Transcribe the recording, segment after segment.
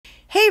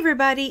Hey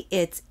everybody,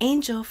 it's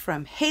Angel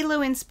from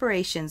Halo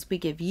Inspirations. We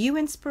give you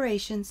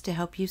inspirations to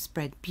help you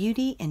spread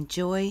beauty and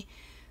joy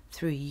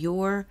through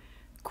your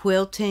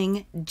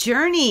quilting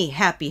journey.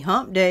 Happy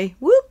hump day.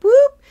 Whoop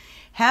whoop.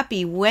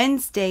 Happy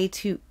Wednesday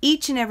to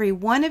each and every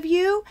one of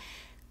you.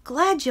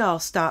 Glad y'all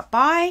stopped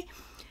by.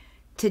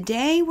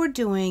 Today we're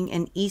doing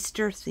an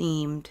Easter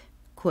themed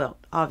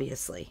quilt,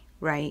 obviously,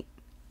 right?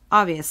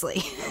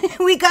 Obviously.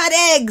 We got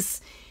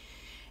eggs.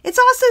 It's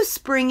also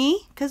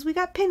springy because we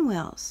got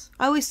pinwheels.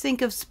 I always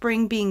think of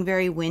spring being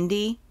very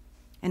windy.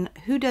 And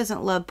who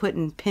doesn't love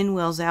putting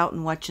pinwheels out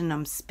and watching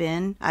them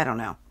spin? I don't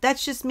know.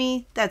 That's just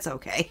me. That's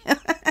okay.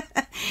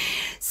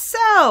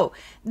 So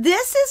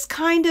this is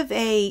kind of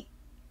a,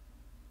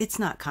 it's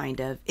not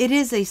kind of, it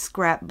is a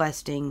scrap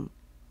busting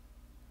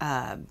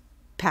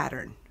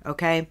pattern.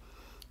 Okay.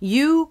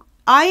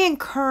 I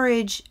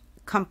encourage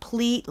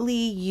completely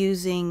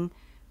using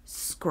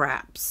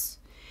scraps.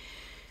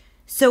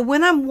 So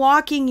when I'm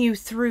walking you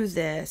through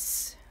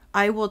this,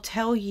 I will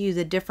tell you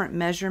the different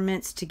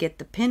measurements to get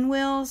the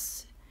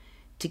pinwheels,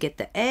 to get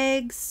the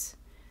eggs,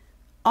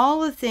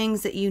 all the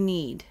things that you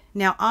need.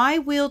 Now I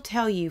will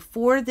tell you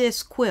for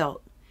this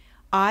quilt,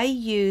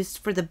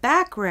 for the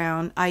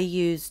background, I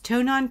used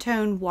Tone on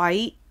Tone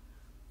White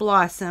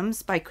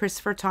Blossoms by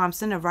Christopher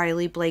Thompson of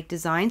Riley Blake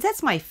Designs.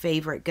 That's my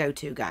favorite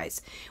go-to,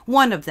 guys.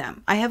 One of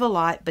them. I have a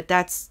lot, but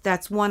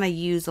that's one I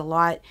use a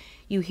lot.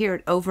 You hear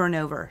it over and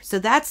over. So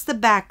that's the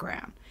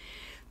background.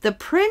 The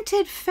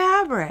printed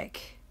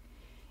fabric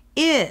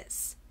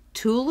is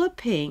Tula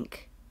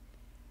Pink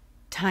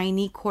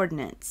Tiny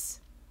Coordinates.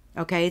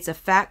 Okay, it's a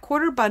fat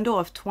quarter bundle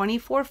of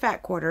 24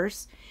 fat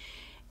quarters,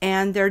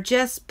 and they're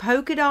just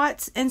polka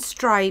dots and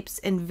stripes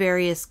in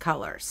various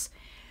colors.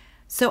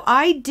 So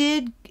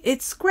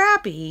it's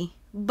scrappy,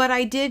 but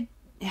I did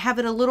have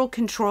it a little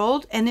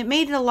controlled, and it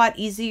made it a lot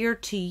easier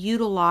to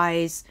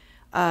utilize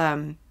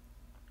a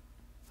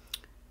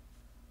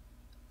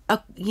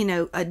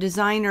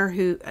designer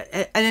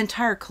an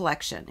entire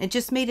collection. It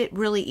just made it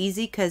really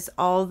easy because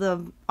all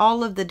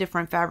of the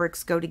different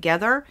fabrics go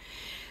together.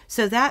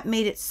 So that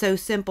made it so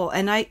simple.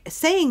 And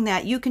saying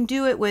that, you can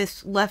do it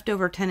with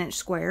leftover 10-inch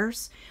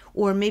squares,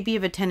 or maybe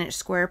you have a 10-inch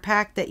square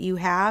pack that you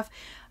have.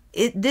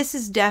 This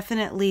is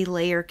definitely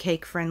layer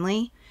cake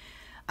friendly.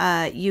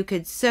 You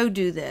could so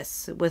do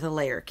this with a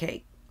layer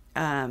cake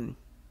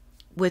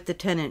with the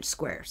 10-inch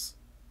squares,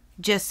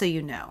 just so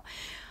you know.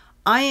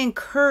 I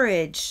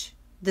encourage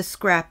the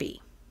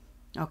scrappy.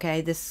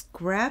 Okay, the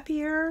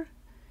scrappier,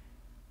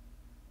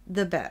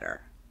 the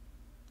better.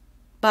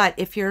 But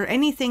if you're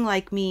anything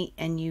like me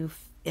and you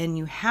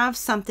have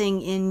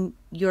something in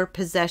your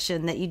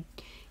possession that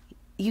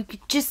you could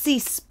just see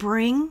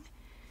spring,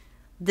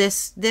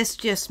 this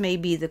just may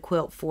be the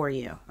quilt for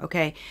you.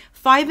 Okay,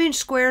 5-inch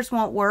squares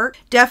won't work.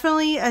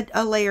 Definitely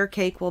a layer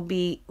cake would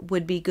be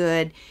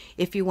good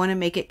if you want to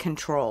make it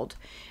controlled,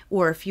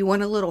 or if you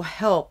want a little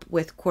help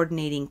with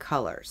coordinating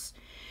colors.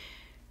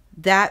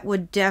 That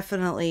would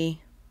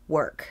definitely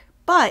work.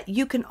 But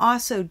you can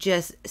also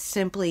just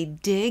simply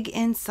dig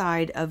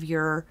inside of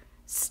your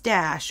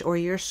stash or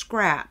your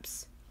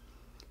scraps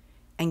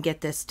and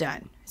get this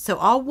done. So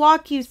I'll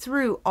walk you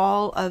through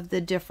all of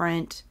the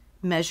different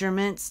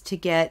measurements to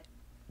get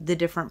the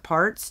different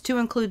parts to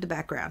include the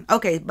background.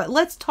 Okay, but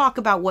let's talk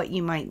about what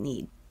you might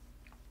need.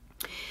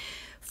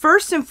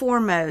 First and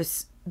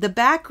foremost, the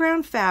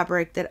background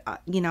fabric that,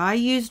 I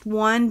used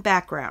one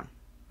background.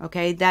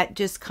 Okay, that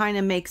just kind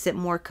of makes it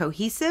more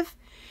cohesive.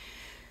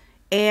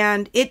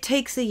 And it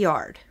takes a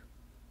yard.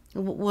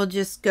 We'll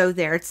just go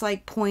there. It's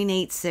like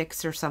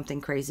 0.86 or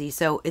something crazy.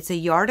 So it's a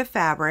yard of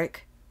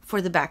fabric for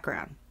the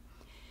background.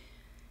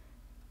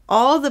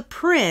 All the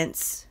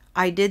prints,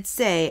 I did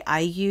say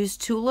I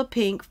used Tula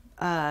Pink.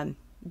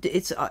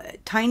 It's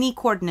Tiny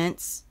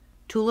Coordinates.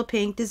 Tula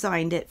Pink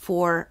designed it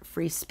for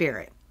Free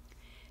Spirit.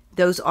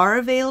 Those are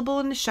available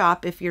in the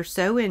shop if you're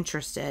so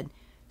interested.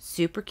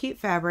 Super cute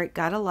fabric.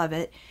 Gotta love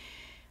it.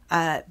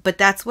 But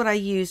that's what I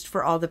used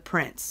for all the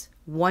prints.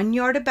 1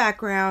 yard of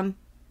background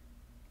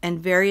and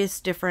various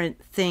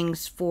different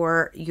things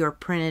for your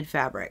printed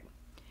fabric.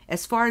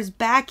 As far as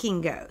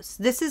backing goes,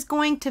 this is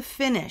going to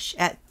finish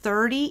at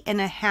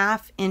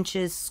 30.5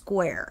 inches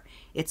square.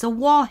 It's a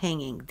wall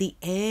hanging. The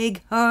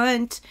egg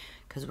hunt,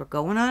 because we're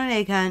going on an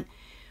egg hunt.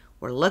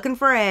 We're looking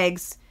for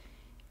eggs.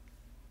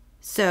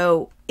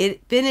 So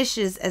it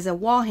finishes as a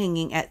wall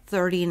hanging at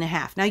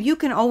 30.5. Now you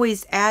can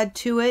always add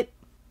to it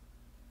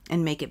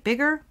and make it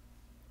bigger.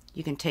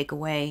 You can take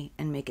away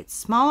and make it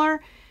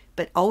smaller,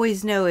 but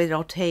always know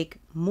it'll take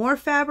more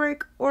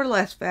fabric or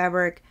less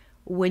fabric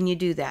when you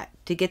do that.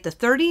 To get the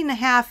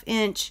 30.5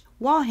 inch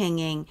wall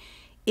hanging,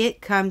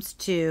 it comes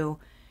to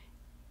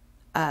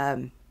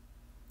 1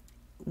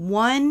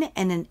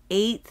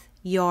 1/8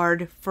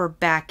 yard for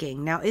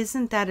backing. Now,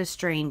 isn't that a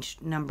strange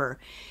number?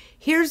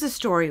 Here's the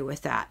story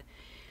with that.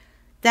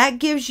 That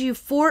gives you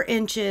 4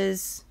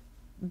 inches,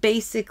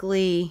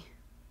 basically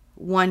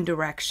one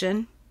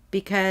direction,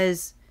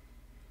 because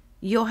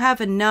you'll have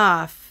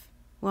enough,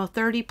 well,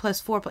 30 plus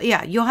 4,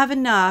 yeah, you'll have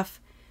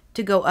enough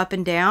to go up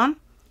and down,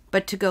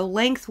 But to go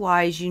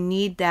lengthwise, you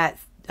need that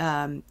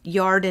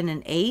yard and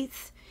an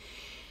eighth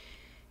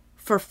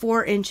for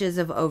 4 inches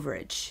of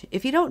overage.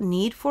 If you don't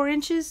need 4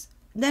 inches,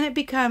 then it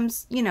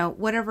becomes, you know,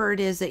 whatever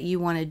it is that you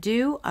want to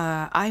do.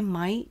 I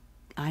might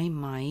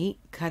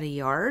cut a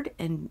yard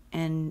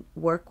and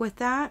work with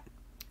that.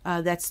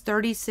 That's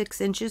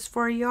 36 inches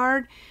for a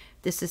yard.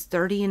 This is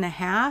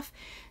 30.5.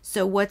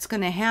 So what's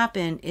going to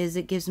happen is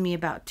it gives me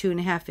about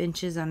 2.5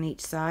 inches on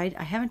each side.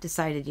 I haven't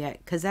decided yet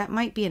because that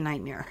might be a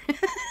nightmare.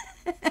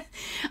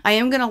 I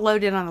am going to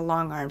load it on a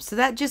long arm, so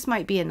that just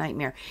might be a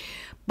nightmare.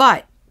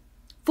 But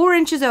 4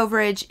 inches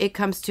overage, it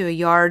comes to a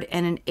yard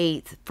and an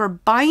eighth. For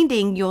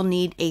binding, you'll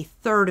need a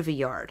third of a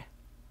yard.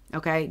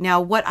 Okay,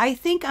 now what I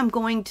think I'm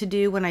going to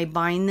do when I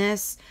bind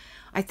this,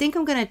 I think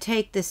I'm going to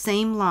take the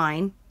same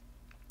line,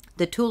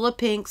 the Tula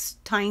Pink's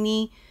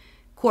tiny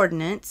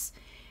coordinates,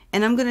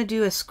 and I'm going to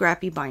do a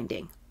Scrappy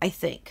binding. I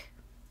think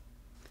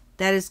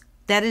that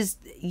is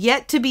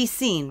yet to be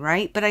seen,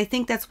 right? But I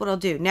think that's what I'll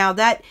do. Now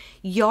that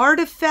yard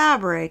of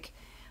fabric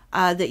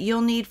that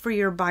you'll need for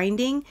your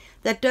binding,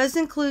 that does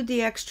include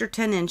the extra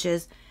 10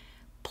 inches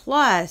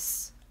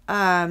plus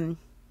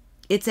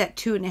it's at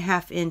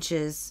 2.5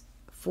 inches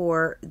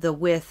for the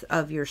width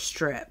of your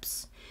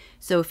strips.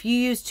 So if you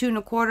use 2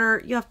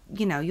 1/4,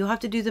 you'll have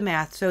to do the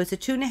math. So it's a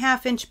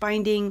 2.5 inch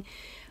binding,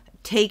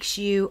 takes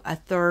you a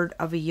third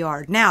of a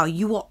yard. Now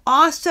you will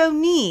also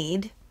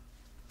need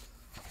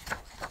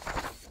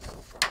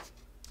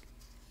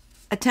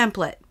a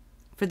template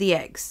for the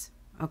eggs.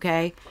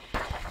 Okay.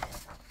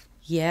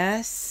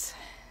 Yes,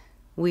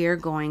 we are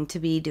going to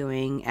be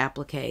doing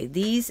applique.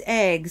 These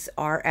eggs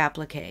are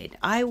appliqued.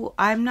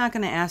 I'm not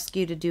going to ask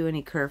you to do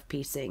any curve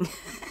piecing.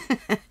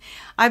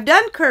 I've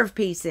done curve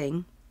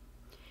piecing,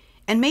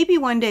 and maybe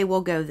one day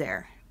we'll go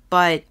there.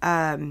 But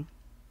for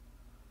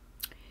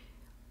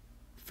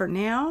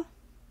now,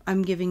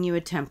 I'm giving you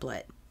a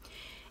template.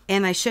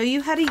 And I show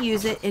you how to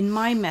use it in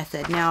my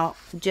method. Now,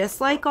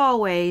 just like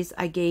always,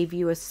 I gave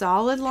you a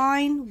solid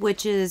line,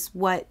 which is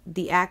what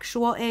the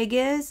actual egg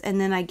is. And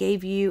then I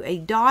gave you a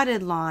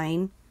dotted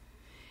line.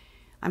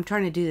 I'm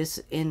trying to do this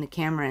in the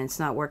camera and it's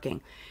not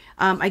working.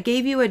 I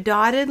gave you a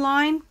dotted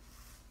line.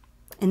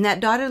 And that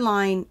dotted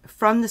line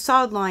from the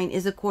solid line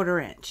is a 1/4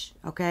 inch.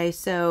 Okay,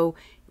 so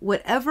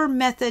whatever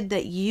method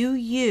that you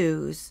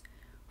use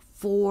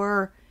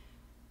for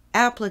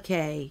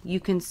applique, you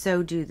can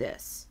so do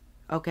this.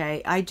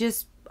 Okay,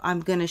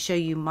 I'm going to show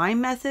you my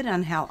method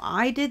on how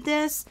I did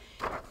this,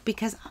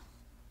 because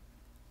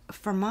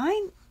for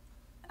mine,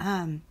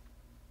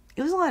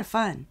 it was a lot of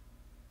fun,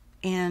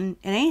 and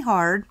it ain't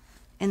hard,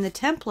 and the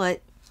template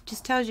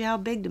just tells you how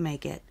big to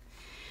make it.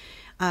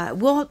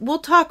 We'll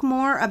talk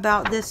more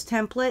about this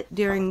template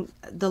during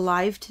the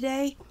live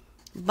today,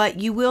 but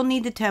you will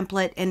need the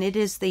template, and it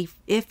is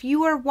if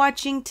you are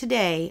watching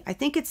today, I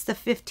think it's the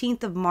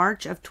 15th of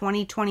March of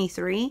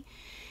 2023.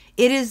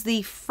 It is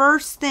the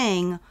first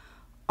thing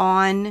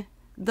on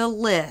the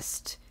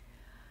list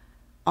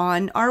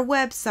on our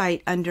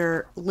website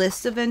under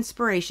list of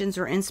inspirations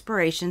or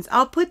inspirations.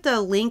 I'll put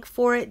the link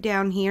for it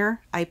down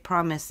here. I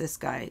promise this,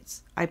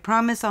 guys. I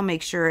promise I'll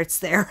make sure it's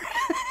there.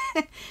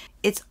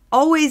 It's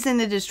always in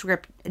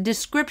the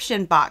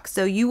description box,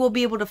 so you will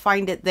be able to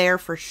find it there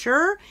for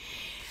sure.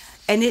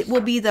 And it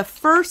will be the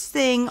first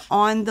thing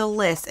on the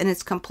list, and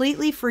it's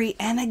completely free.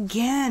 And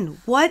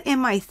again, what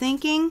am I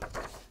thinking?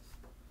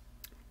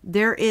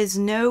 There is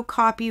no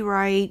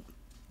copyright,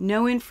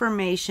 no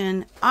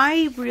information.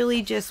 I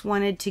really just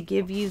wanted to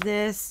give you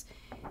this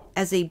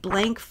as a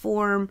blank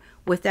form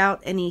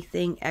without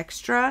anything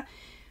extra,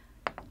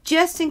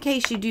 just in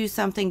case you do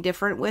something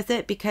different with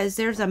it, because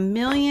there's a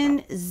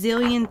million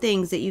zillion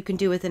things that you can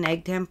do with an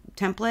egg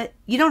template.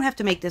 You don't have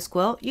to make this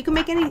quilt. You can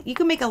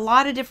make a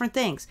lot of different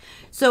things.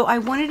 So I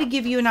wanted to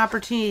give you an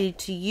opportunity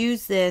to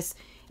use this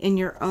in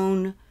your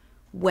own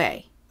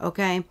way.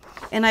 Okay.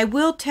 And I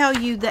will tell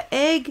you, the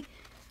egg,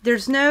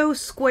 there's no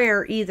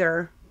square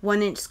either,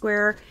 1 inch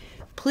square.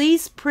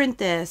 Please print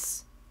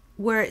this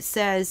where it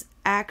says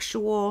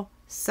actual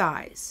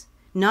size,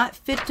 not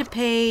fit to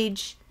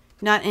page,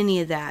 not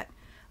any of that.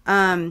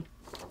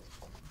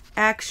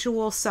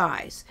 Actual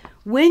size.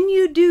 When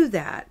you do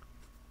that,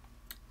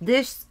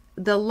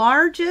 the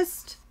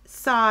largest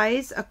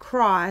size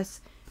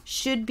across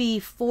should be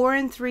 4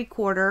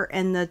 3/4,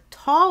 and the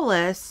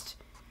tallest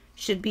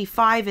should be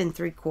 5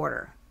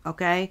 3/4.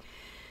 Okay,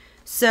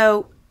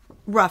 so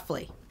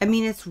roughly. I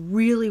mean, it's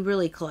really,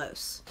 really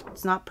close.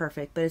 It's not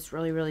perfect, but it's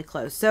really, really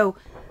close. So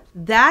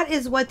that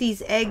is what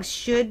these eggs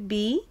should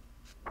be.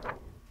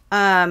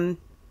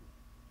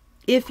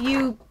 If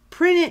you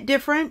print it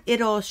different,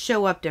 it'll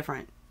show up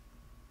different.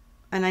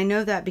 And I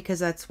know that because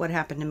that's what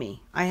happened to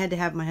me. I had to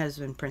have my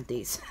husband print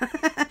these.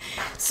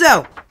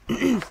 So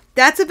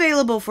that's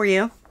available for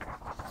you.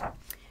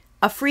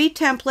 A free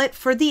template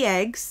for the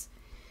eggs.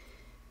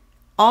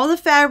 All the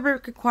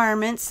fabric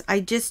requirements I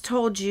just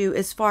told you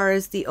as far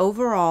as the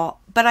overall,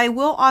 but I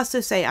will also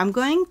say I'm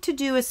going to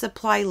do a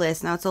supply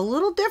list. Now it's a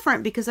little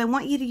different because I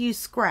want you to use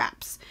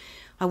scraps.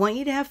 I want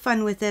you to have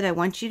fun with it. I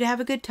want you to have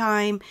a good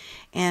time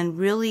and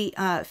really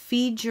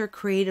feed your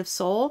creative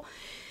soul.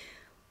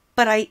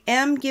 But I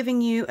am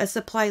giving you a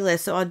supply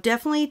list. So I'll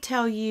definitely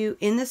tell you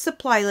in the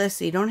supply list,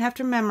 so you don't have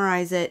to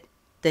memorize it,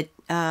 that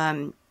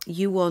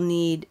you will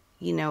need,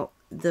 you know,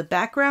 the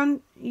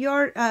background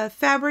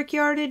fabric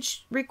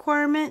yardage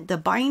requirement, the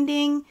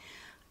binding,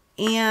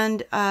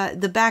 and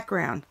the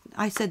background.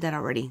 I said that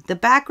already. The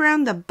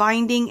background, the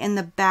binding, and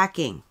the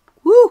backing.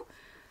 Woo!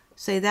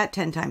 Say that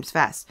 10 times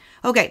fast.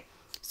 Okay,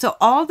 so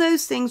all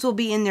those things will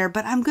be in there,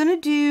 but I'm going to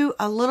do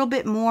a little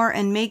bit more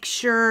and make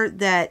sure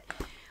that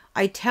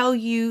I tell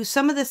you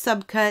some of the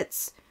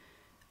subcuts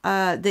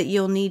that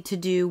you'll need to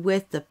do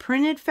with the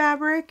printed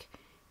fabric,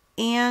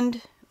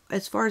 and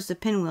as far as the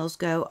pinwheels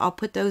go, I'll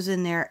put those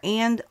in there,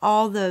 and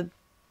all the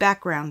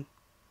background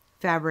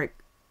fabric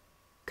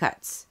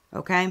cuts,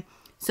 okay?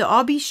 So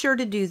I'll be sure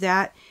to do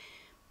that,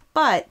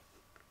 but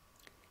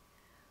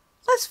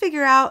let's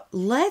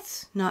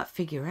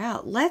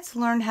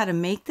learn how to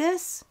make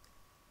this.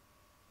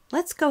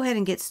 Let's go ahead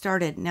and get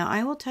started. Now,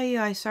 I will tell you,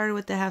 I started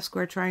with the half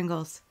square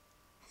triangles.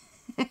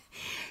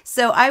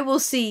 So I will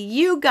see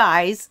you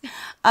guys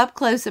up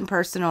close and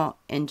personal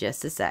in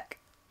just a sec.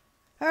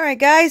 All right,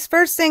 guys,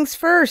 first things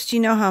first, you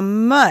know how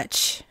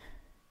much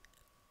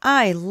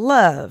I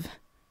love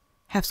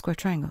half square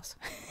triangles.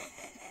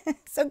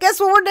 So guess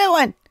what we're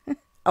doing?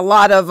 A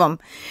lot of them.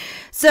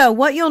 So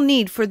what you'll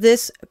need for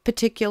this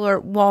particular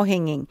wall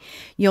hanging,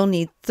 you'll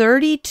need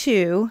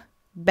 32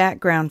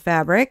 background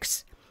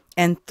fabrics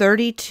and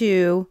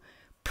 32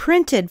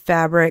 printed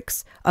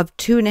fabrics of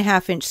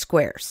 2.5-inch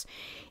squares.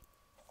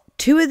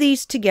 2 of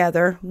these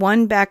together,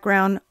 one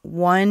background,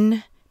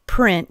 one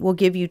print, will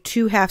give you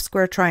 2 half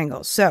square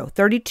triangles. So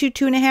 32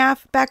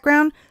 2.5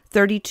 background,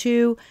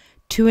 32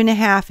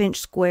 2.5-inch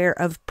square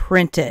of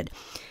printed.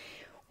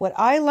 What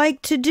I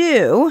like to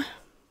do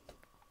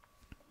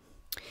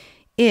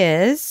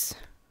is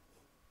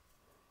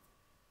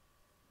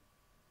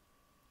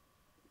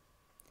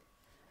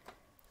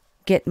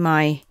get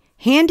my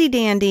handy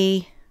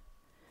dandy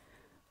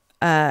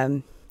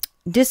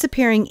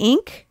disappearing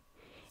ink,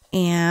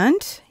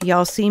 and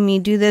y'all see me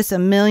do this a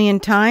million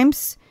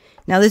times.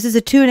 Now this is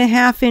a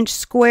 2.5-inch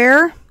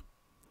square,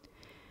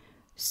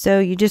 so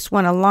you just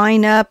want to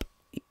line up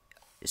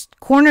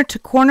corner to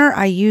corner.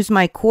 I use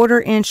my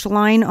 1/4-inch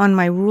line on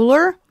my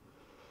ruler.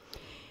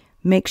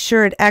 Make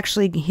sure it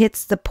actually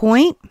hits the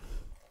point,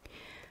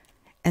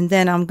 and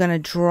then I'm going to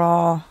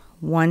draw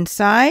one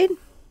side.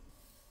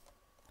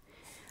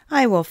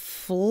 I will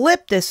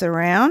flip this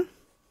around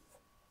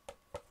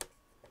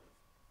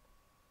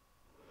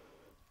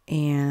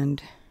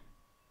and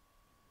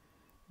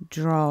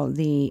draw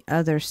the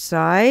other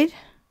side.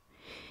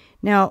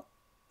 Now,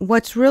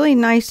 what's really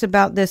nice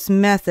about this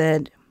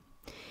method,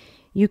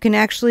 you can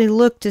actually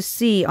look to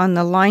see on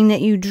the line that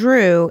you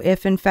drew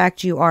if in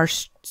fact you are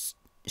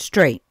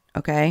straight,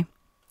 okay?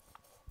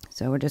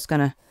 So we're just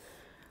going to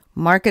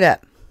mark it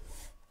up.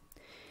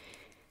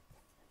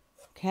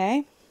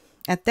 Okay,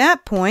 at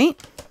that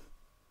point,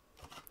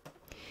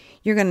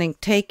 you're going to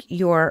take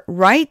your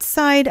right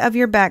side of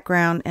your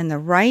background and the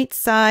right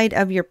side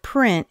of your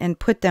print and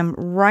put them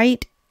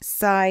right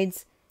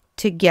sides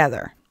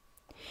together.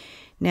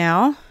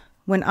 Now,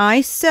 when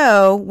I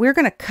sew, we're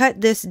going to cut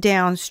this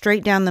down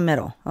straight down the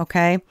middle,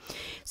 okay?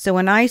 So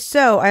when I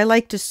sew, I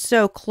like to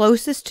sew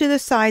closest to the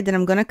side that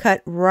I'm going to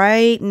cut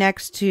right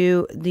next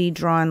to the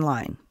drawn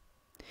line.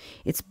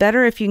 It's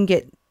better if you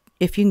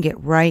can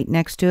get right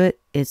next to it.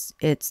 It's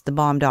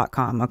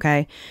thebomb.com,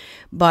 okay?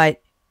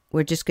 But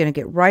we're just going to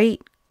get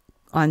right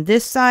on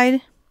this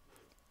side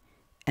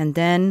and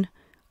then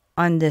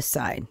on this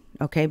side,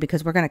 okay?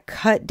 Because we're going to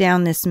cut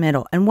down this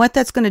middle. And what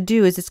that's going to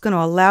do is it's going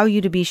to allow you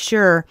to be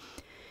sure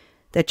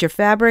that your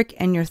fabric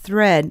and your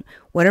thread,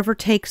 whatever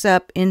takes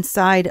up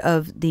inside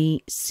of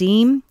the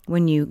seam,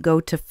 when you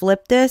go to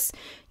flip this,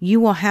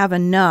 you will have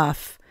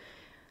enough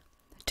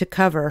to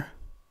cover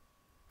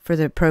for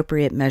the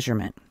appropriate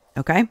measurement,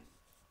 okay?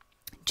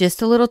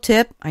 Just a little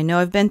tip. I know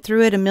I've been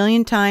through it a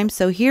million times.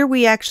 So here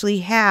we actually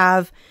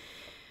have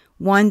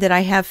one that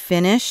I have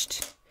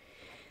finished.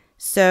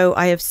 So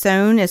I have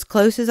sewn as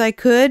close as I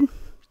could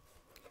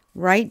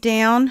right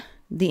down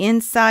the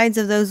insides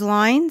of those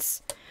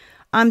lines.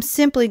 I'm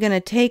simply going to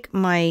take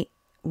my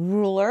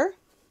ruler,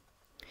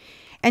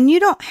 and you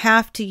don't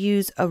have to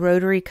use a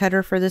rotary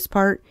cutter for this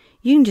part.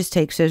 You can just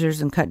take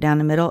scissors and cut down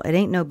the middle. It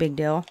ain't no big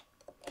deal.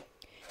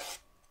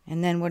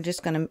 And then we're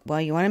just going to, well,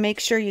 you want to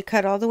make sure you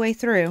cut all the way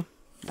through.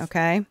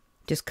 Okay,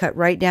 just cut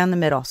right down the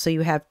middle. So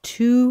you have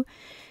 2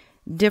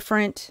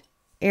 different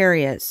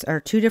areas, or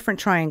 2 different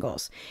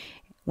triangles.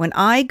 When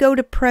I go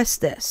to press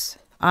this,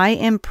 I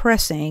am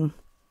pressing,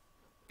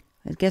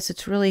 I guess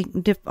it's really,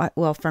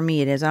 well, for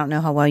me it is. I don't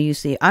know how well you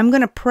see it. I'm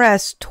going to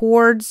press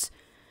towards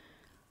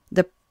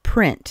the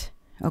print,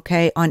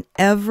 okay, on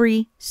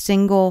every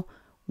single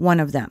one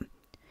of them.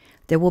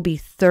 There will be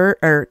there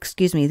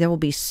will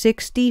be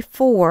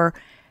 64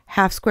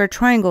 half square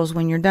triangles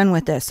when you're done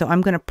with this. So I'm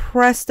going to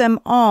press them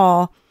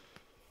all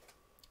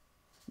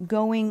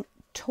going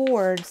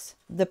towards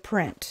the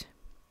print.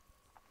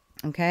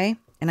 Okay,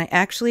 and I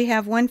actually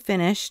have one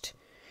finished.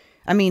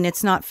 I mean,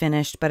 it's not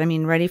finished, but I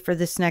mean ready for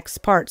this next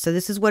part. So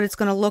this is what it's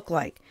going to look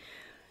like.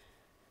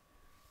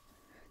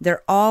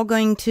 They're all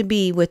going to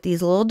be with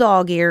these little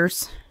dog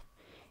ears,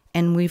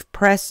 and we've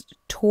pressed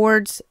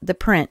towards the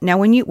print. Now,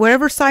 when you,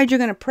 whatever side you're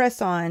going to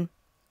press on,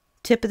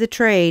 tip of the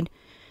trade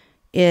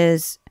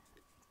is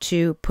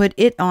to put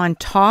it on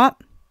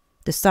top,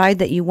 the side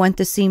that you want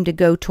the seam to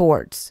go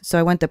towards. So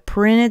I want the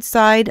printed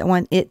side, I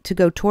want it to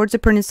go towards the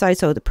printed side,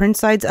 so the printed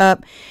side's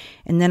up,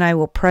 and then I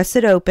will press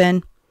it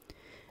open,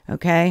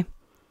 okay,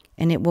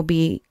 and it will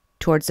be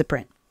towards the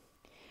print.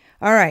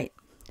 All right,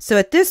 so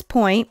at this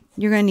point,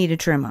 you're going to need to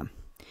trim them.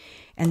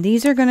 And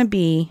these are going to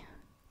be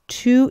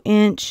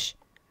 2-inch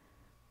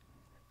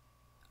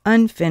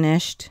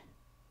unfinished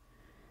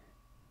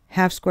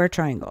half square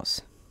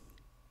triangles.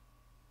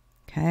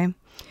 Okay,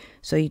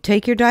 so you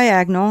take your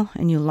diagonal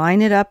and you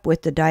line it up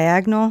with the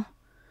diagonal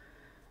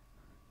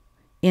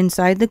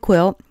inside the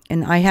quilt,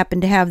 and I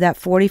happen to have that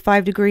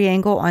 45-degree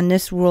angle on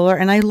this ruler,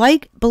 and I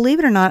like, believe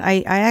it or not,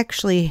 I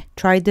actually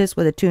tried this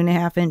with a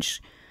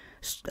 2.5-inch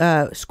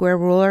square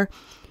ruler.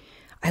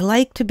 I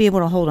like to be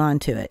able to hold on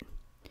to it,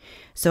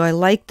 so I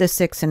like the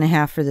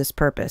 6.5 for this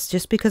purpose,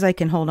 just because I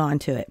can hold on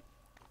to it.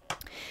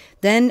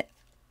 Then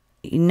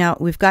now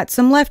we've got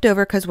some left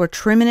over because we're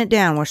trimming it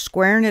down, we're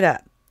squaring it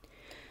up.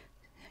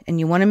 And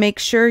you want to make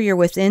sure you're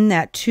within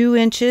that 2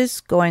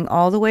 inches going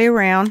all the way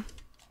around.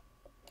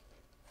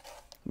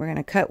 We're going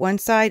to cut one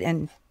side,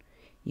 and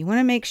you want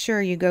to make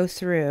sure you go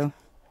through.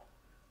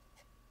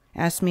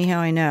 Ask me how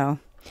I know.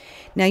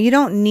 Now, you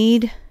don't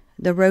need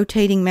the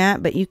rotating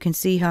mat, but you can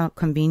see how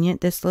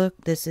convenient this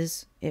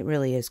is. It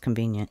really is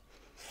convenient.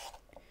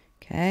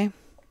 Okay.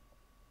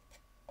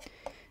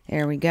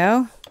 There we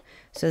go.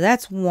 So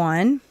that's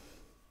one.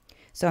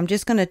 So I'm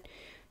just going to,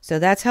 so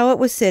that's how it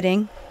was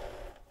sitting.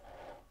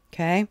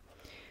 Okay,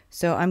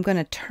 so I'm going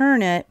to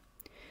turn it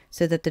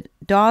so that the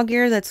dog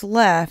ear that's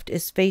left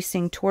is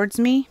facing towards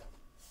me.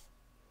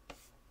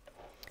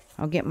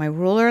 I'll get my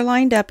ruler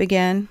lined up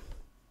again.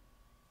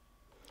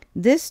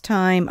 This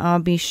time I'll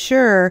be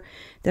sure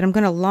that I'm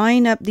going to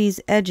line up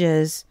these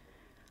edges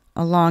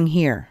along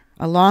here,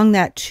 along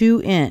that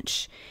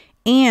 2-inch,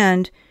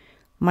 and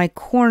my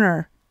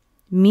corner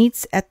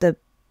meets at the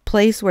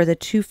place where the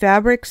two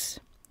fabrics,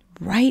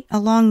 right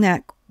along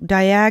that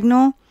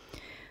diagonal.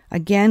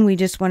 Again, we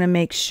just want to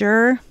make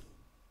sure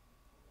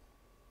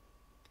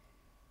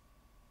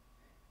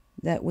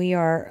that we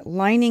are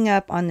lining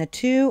up on the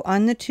two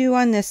on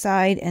this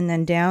side, and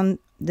then down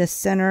the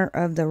center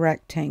of the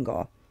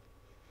rectangle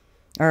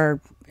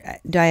or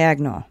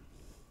diagonal.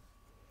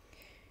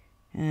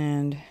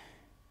 And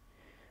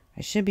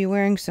I should be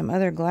wearing some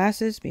other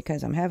glasses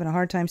because I'm having a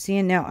hard time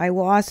seeing. Now, I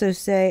will also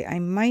say I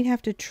might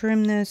have to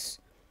trim this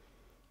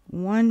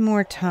one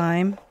more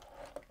time.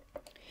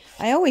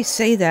 I always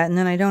say that, and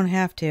then I don't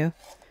have to.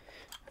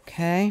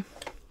 Okay.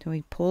 Do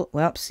we pull?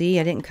 Well, see,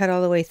 I didn't cut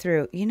all the way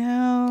through. You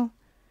know,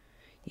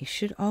 you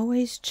should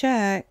always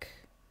check.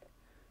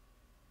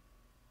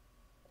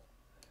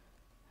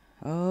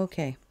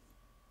 Okay.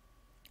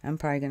 I'm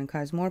probably going to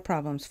cause more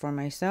problems for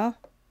myself.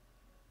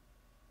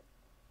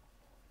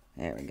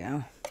 There we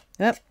go.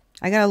 Yep.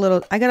 I got a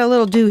little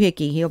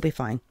doohickey. He'll be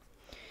fine.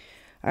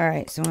 All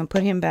right. So I'm going to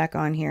put him back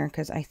on here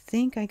because I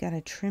think I got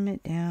to trim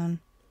it down.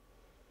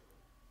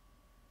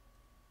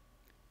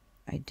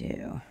 I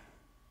do.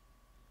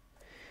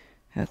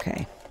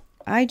 Okay.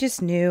 I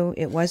just knew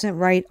it wasn't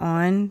right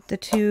on the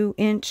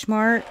 2-inch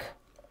mark.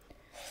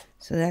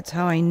 So that's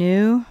how I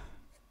knew.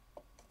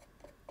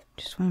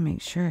 Just want to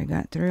make sure I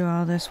got through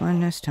all this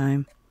one this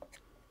time.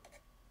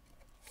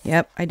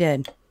 Yep, I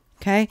did.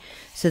 Okay.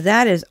 So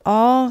that is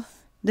all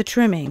the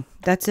trimming.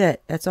 That's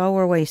it. That's all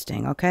we're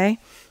wasting. Okay.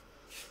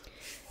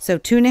 So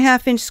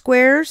 2.5-inch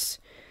squares,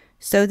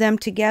 sew them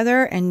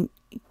together and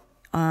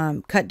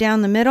cut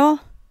down the middle.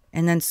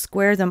 And then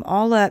square them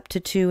all up to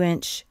 2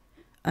 inches.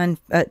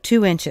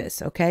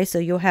 Okay, so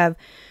you'll have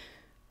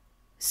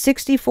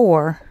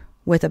 64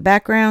 with a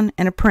background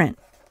and a print.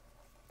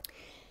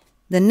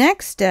 The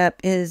next step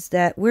is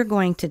that we're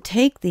going to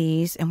take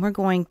these and we're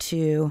going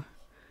to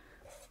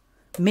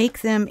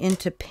make them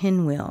into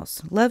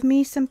pinwheels. Love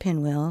me some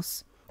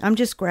pinwheels. I'm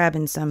just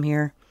grabbing some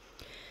here.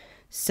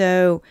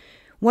 So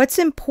what's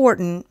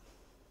important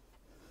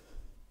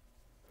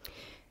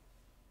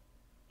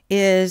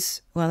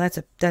is, well, that's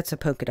a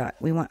polka dot.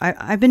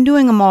 I've been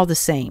doing them all the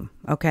same,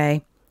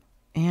 okay?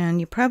 And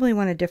you probably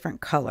want a different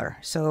color.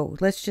 So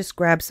let's just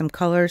grab some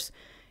colors.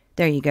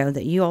 There you go,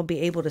 that you'll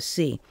be able to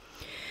see.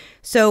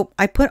 So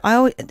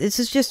this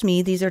is just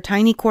me. These are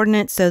tiny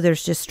coordinates, so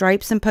there's just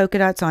stripes and polka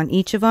dots on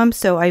each of them.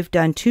 So I've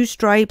done 2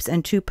 stripes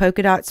and 2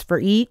 polka dots for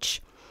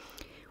each.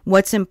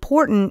 What's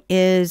important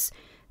is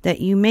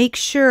that you make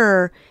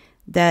sure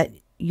that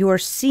your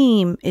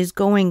seam is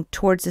going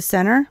towards the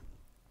center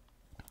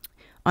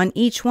on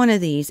each one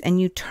of these, and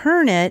you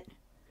turn it.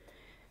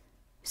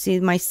 See,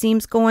 my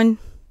seam's going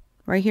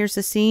right here's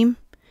the seam.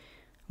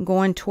 I'm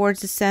going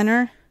towards the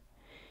center.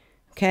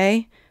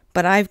 Okay,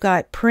 but I've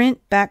got print,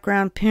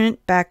 background,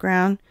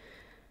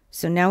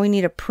 So now we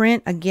need a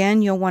print.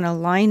 Again, you'll want to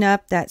line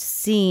up that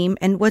seam.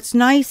 And what's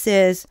nice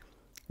is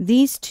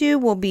these two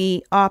will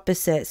be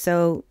opposite.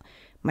 So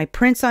my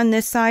print's on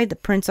this side, the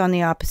print's on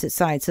the opposite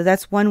side. So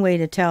that's one way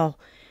to tell.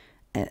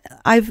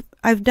 I've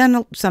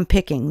done some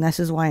picking. This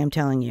is why I'm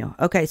telling you.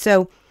 Okay,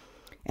 so,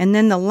 and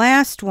then the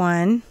last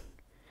one,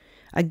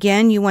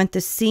 again, you want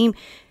the seam.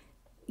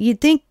 You'd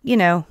think, you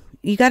know,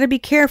 you got to be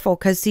careful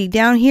because see,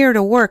 down here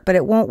it'll work, but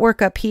it won't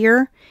work up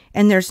here.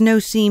 And there's no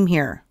seam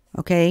here.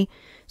 Okay.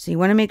 So you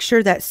want to make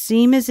sure that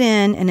seam is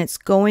in and it's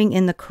going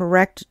in the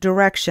correct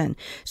direction.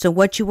 So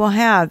what you will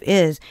have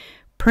is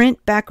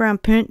print, background,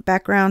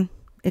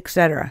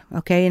 etc.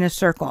 Okay, in a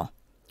circle.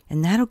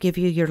 And that'll give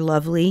you your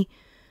lovely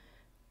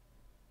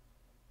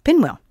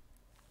pinwheel.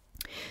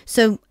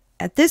 So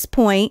at this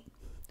point,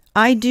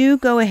 I do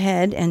go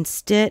ahead and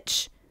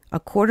stitch a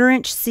 1/4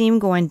 inch seam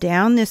going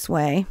down this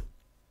way.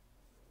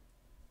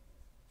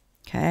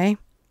 Okay.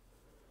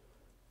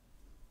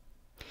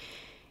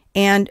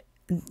 And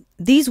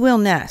these will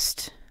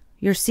nest.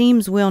 Your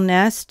seams will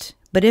nest,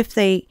 but if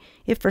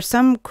for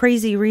some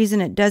crazy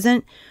reason it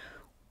doesn't,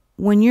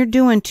 when you're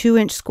doing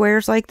 2-inch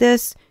squares like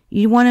this,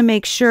 you want to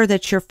make sure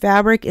that your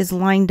fabric is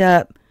lined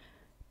up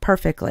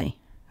perfectly.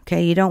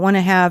 Okay, you don't want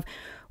to have,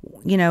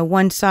 you know,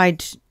 one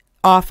side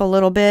off a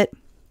little bit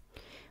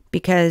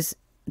because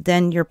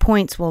then your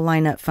points will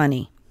line up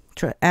funny.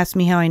 Ask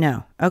me how I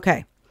know.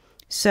 Okay,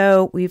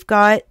 so we've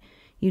got,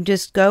 you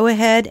just go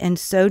ahead and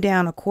sew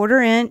down a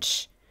 1/4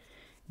 inch.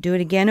 Do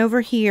it again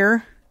over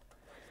here.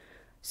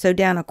 Sew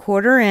down a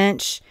 1/4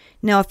 inch.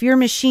 Now, if your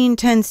machine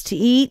tends to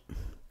eat,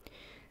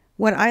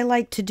 what I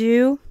like to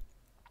do,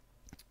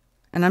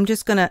 and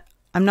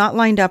I'm not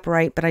lined up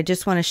right, but I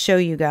just want to show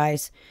you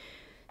guys.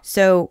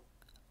 So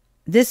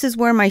this is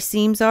where my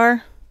seams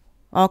are,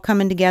 all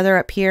coming together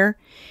up here.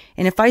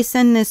 And if I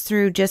send this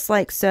through just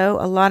like so,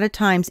 a lot of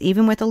times,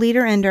 even with a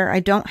leader ender, I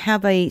don't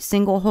have a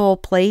single hole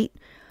plate.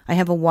 I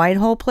have a wide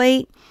hole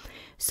plate.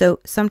 So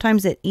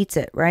sometimes it eats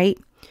it, right?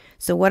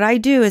 So what I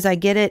do is I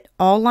get it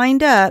all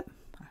lined up,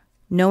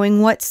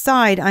 knowing what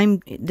side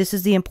this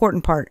is the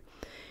important part,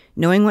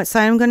 knowing what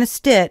side I'm going to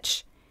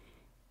stitch,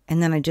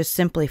 and then I just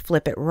simply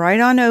flip it right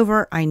on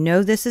over. I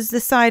know this is the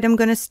side I'm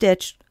going to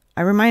stitch.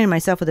 I reminded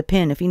myself with a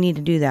pin if you need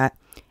to do that.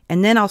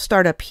 And then I'll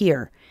start up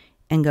here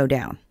and go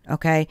down,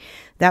 okay?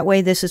 That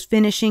way this is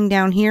finishing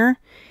down here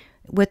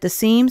with the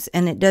seams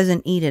and it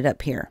doesn't eat it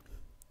up here.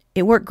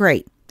 It worked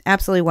great.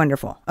 Absolutely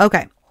wonderful.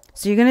 Okay.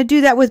 So you're going to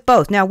do that with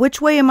both. Now,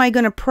 which way am I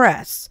going to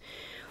press?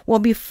 Well,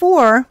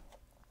 before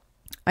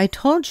I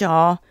told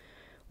y'all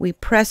we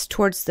press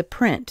towards the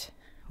print.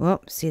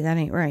 Well, see, that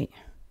ain't right.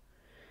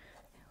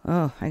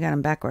 Oh, I got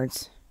them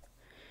backwards.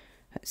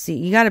 See,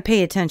 you got to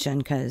pay attention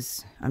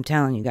because I'm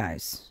telling you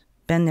guys,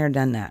 been there,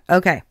 done that.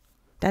 Okay.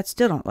 That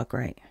still don't look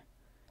right.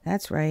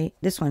 That's right.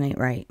 This one ain't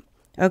right.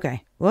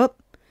 Okay.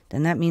 Whoop.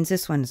 Then that means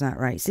this one's not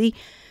right. See?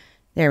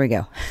 There we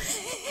go.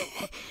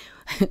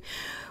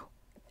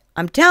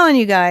 I'm telling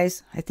you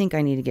guys, I think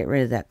I need to get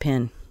rid of that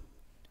pin,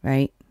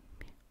 right?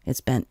 It's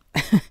bent.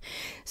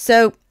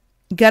 So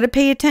you got to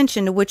pay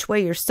attention to which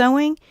way you're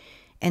sewing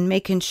and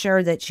making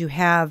sure that you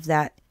have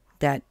that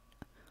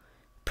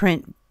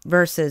print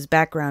versus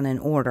background in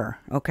order,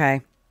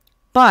 okay?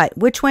 But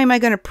which way am I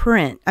going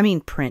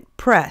to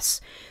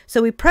press?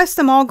 So we press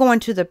them all going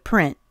to the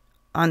print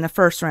on the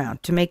first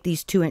round to make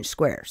these 2-inch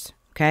squares,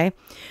 okay?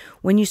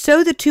 When you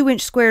sew the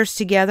 2-inch squares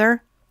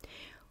together,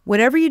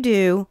 whatever you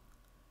do,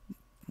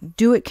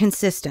 do it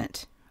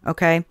consistent,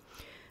 okay?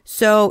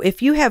 So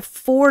if you have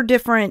 4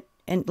 different,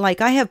 and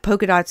like I have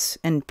polka dots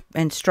and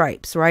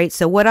stripes, right?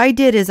 So what I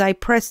did is I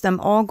pressed them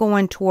all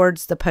going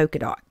towards the polka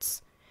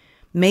dots.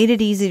 Made it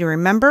easy to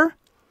remember,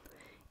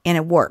 and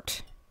it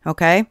worked,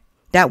 okay?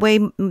 That way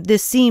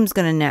this seam's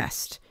going to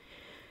nest.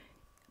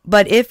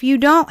 But if you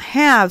don't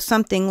have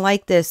something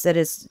like this that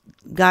has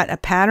got a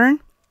pattern,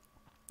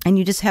 and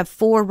you just have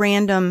 4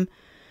 random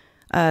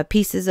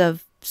pieces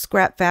of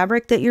scrap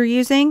fabric that you're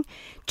using,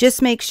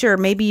 just make sure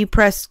maybe you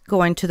press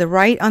going to the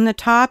right on the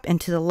top and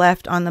to the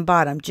left on the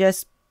bottom,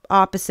 just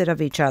opposite of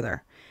each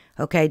other.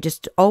 Okay,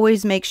 just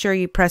always make sure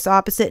you press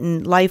opposite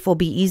and life will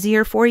be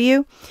easier for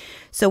you.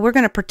 So we're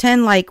going to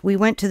pretend like we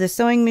went to the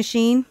sewing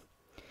machine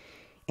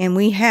and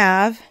we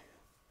have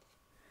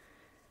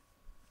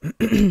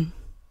this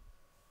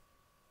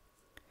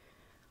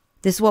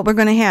is what we're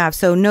going to have.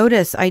 So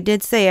notice I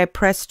did say I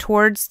pressed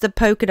towards the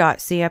polka dot.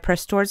 See, I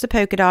pressed towards the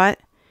polka dot.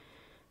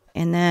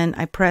 And then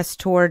I press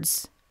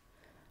towards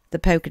the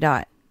polka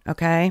dot,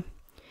 okay?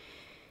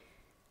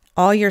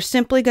 All you're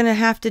simply going to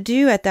have to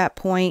do at that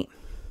point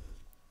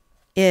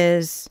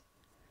is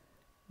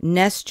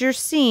nest your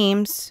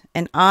seams,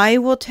 and I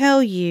will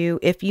tell you,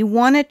 if you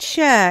want to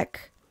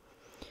check,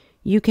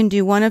 you can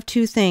do one of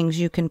 2 things.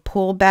 You can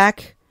pull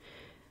back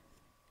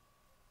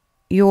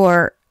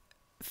your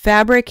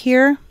fabric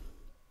here,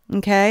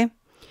 okay?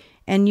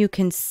 And you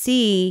can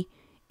see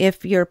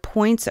if your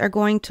points are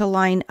going to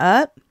line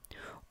up.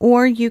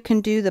 Or you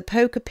can do the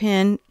polka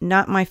pin,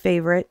 not my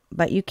favorite,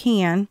 but you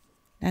can.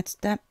 That's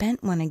that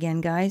bent one again,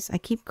 guys. I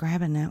keep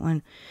grabbing that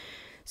one.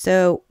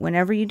 So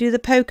whenever you do the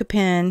polka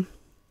pin,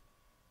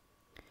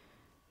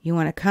 you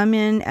want to come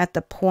in at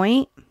the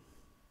point,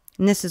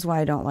 and this is why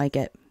I don't like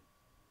it.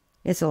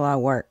 It's a lot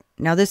of work.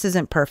 Now this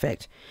isn't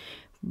perfect,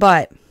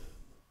 but,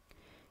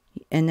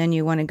 and then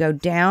you want to go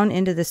down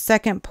into the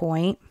second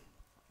point,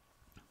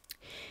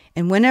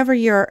 and whenever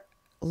you're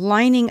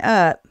lining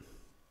up,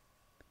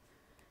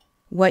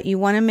 what you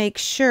want to make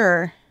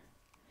sure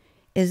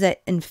is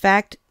that in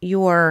fact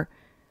your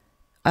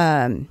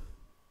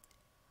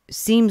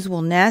seams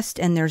will nest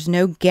and there's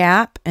no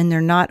gap and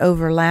they're not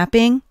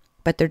overlapping,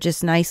 but they're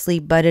just nicely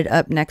butted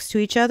up next to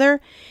each other,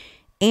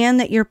 and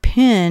that your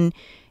pin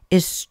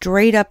is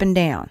straight up and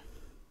down.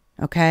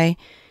 Okay,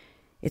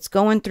 it's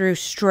going through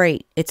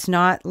straight. It's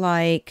not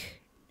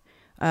like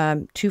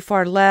too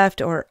far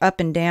left or up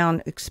and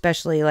down,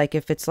 especially like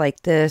if it's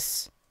like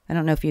this. I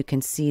don't know if you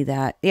can see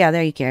that. Yeah,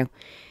 there you go.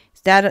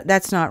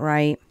 That's not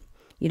right.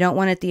 You don't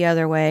want it the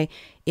other way.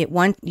 You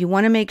want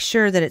to make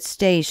sure that it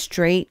stays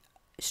straight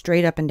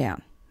up and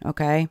down.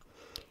 Okay,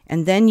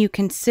 and then you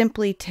can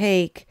simply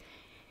take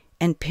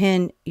and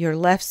pin your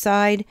left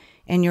side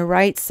and your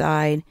right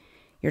side,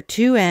 your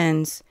two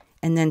ends,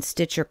 and then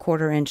stitch your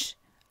 1/4 inch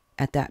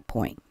at that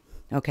point.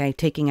 Okay,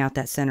 taking out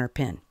that center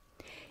pin.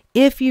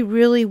 If you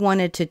really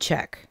wanted to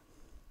check.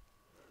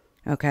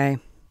 Okay,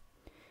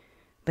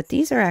 but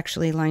these are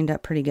actually lined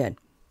up pretty good.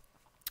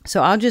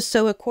 So I'll just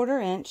sew a 1/4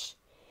 inch,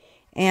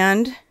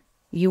 and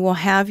you will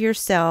have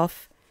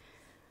yourself,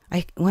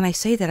 when I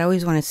say that, I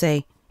always want to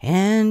say,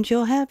 and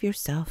you'll have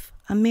yourself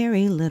a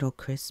merry little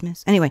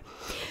Christmas. Anyway,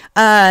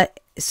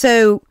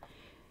 so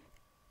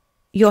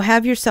you'll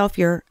have yourself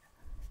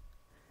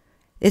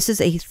this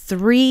is a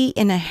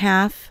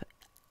 3.5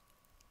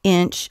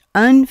 inch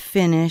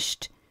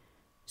unfinished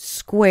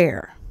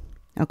square.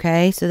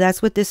 Okay, so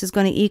that's what this is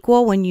going to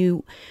equal when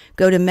you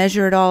go to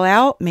measure it all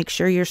out. Make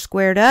sure you're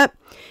squared up.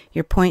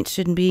 Your points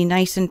should be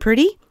nice and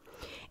pretty.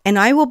 And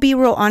I will be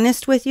real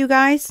honest with you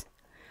guys.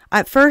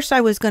 At first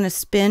I was going to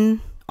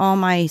spin all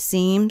my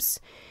seams,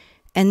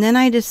 and then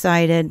I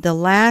decided the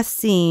last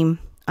seam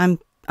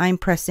I'm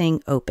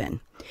pressing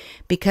open,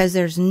 because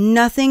there's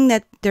nothing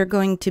that they're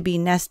going to be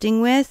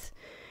nesting with,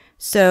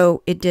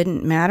 so it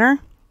didn't matter.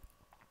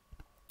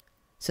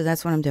 So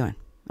that's what I'm doing.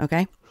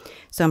 Okay,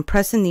 so I'm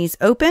pressing these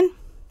open,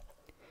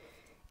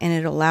 and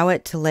it'll allow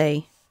it to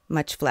lay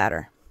much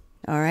flatter.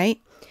 All right,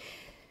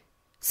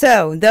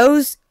 so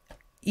those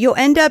you'll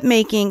end up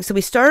making, so we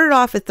started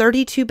off with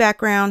 32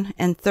 background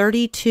and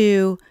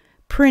 32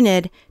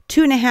 printed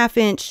 2.5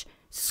 inch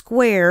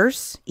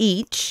squares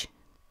each.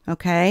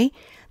 Okay,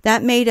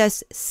 that made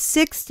us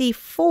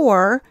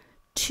 64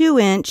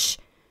 2-inch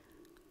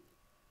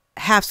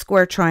half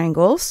square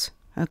triangles.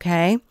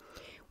 Okay,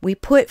 we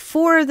put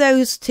 4 of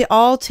those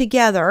all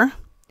together.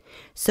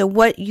 So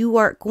what you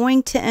are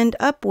going to end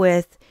up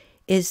with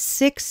is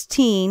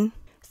 16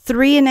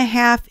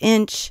 3.5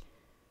 inch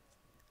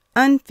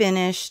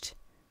unfinished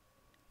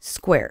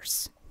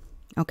squares.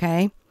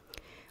 Okay,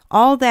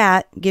 all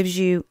that gives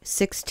you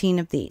 16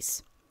 of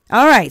these.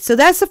 All right, so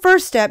that's the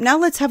first step. Now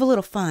let's have a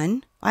little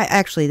fun.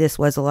 Actually, this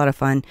was a lot of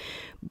fun,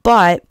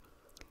 but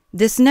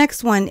this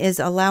next one is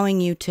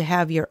allowing you to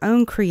have your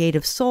own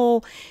creative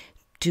soul,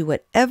 do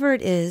whatever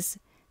it is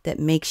that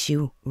makes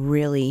you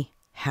really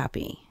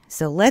happy.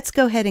 So let's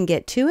go ahead and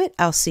get to it.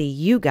 I'll see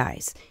you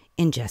guys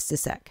in just a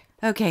sec.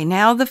 Okay,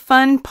 now the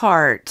fun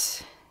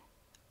part.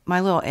 My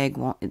little egg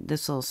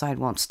this little side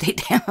won't stay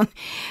down,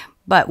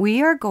 but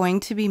we are going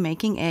to be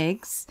making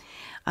eggs,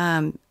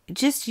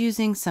 just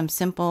using some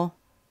simple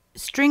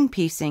string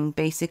piecing,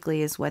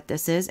 basically, is what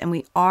this is. And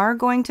we are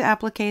going to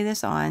applique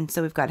this on.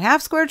 So we've got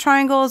half square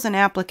triangles and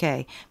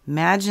applique.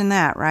 Imagine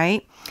that,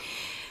 right?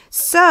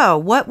 So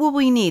what will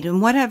we need,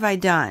 and what have I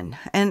done?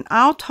 And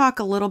I'll talk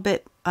a little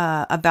bit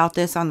about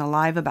this on the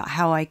live, about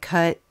how I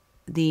cut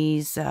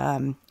these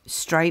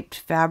striped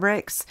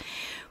fabrics.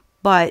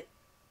 But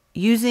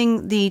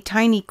using the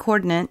tiny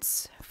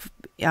coordinates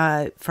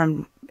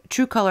from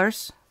True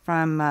Colors,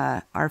 from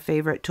our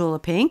favorite Tula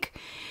Pink,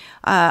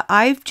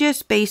 I've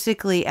just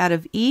basically, out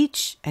of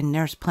each, and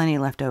there's plenty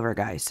left over,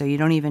 guys, so you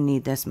don't even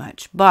need this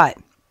much, but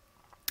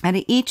out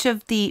of each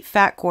of the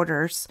fat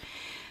quarters,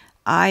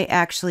 I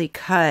actually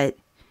cut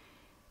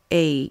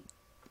a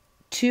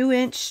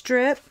 2-inch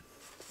strip.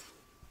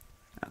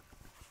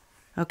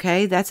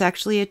 Okay, that's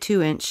actually a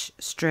 2-inch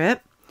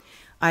strip.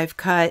 I've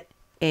cut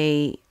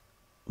a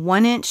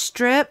 1-inch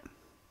strip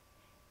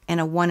and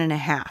a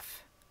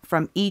 1.5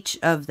 from each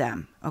of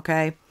them.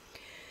 Okay,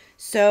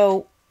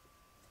 so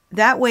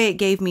that way it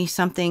gave me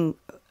something,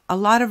 a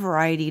lot of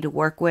variety to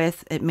work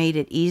with. It made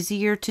it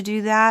easier to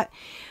do that.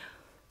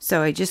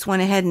 So I just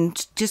went ahead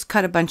and just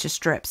cut a bunch of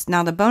strips.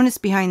 Now the bonus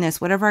behind this,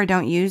 whatever I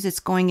don't use,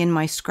 it's going in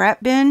my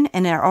scrap bin,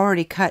 and they're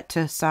already cut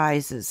to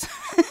sizes.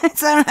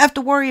 So I don't have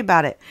to worry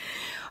about it.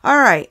 All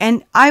right,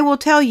 and I will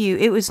tell you,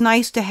 it was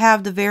nice to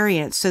have the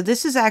variance. So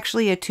this is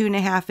actually a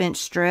 2.5-inch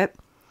strip.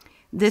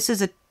 This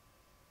is a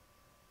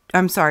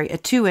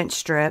 2-inch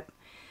strip.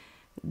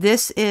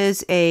 This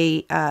is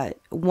a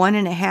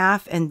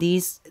 1.5, and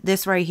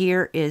this right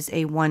here is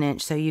a 1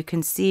 inch. So you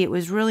can see it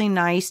was really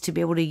nice to be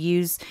able to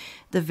use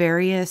the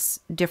various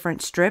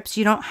different strips.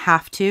 You don't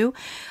have to.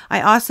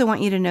 I also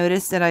want you to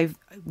notice that I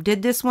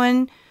did this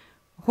one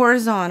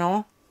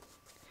horizontal,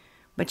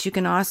 but you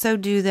can also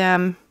do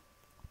them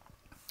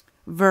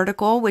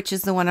vertical, which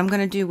is the one I'm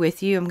going to do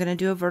with you. I'm going to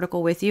do a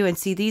vertical with you, and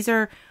see, these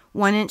are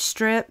 1 inch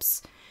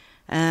strips,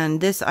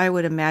 and this I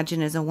would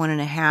imagine is a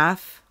 1.5.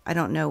 I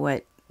don't know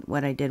what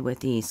I did with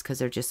these because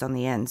they're just on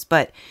the ends,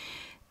 but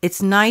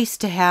it's nice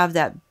to have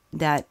that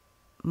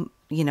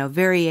you know,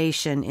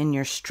 variation in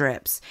your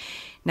strips.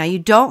 Now, you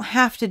don't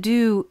have to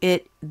do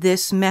it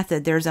this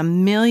method. There's a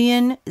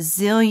million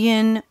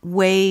zillion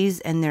ways,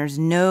 and there's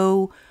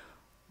no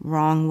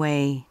wrong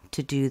way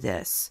to do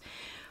this.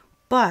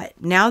 But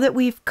now that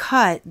we've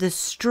cut the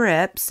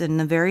strips in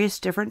the various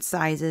different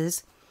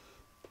sizes,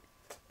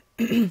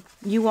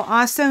 you will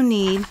also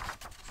need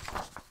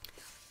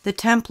the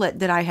template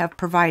that I have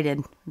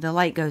provided. The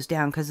light goes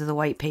down because of the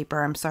white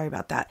paper. I'm sorry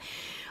about that.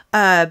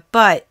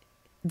 But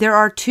there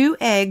are 2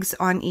 eggs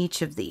on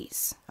each of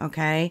these,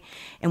 okay?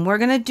 And we're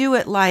going to do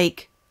it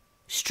like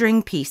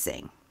string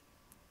piecing,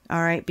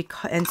 all right?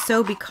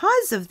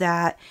 Because of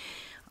that,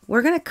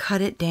 we're going to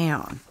cut it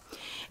down.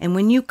 And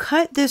when you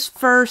cut this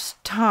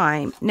first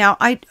time, now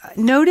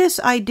notice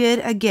I did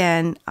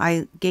again,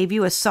 I gave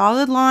you a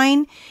solid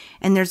line,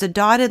 and there's a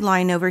dotted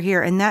line over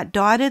here, and that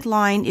dotted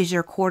line is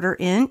your 1/4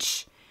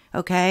 inch,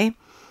 okay?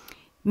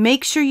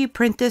 Make sure you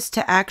print this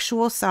to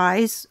actual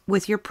size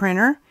with your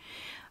printer.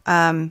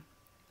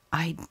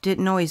 I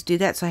didn't always do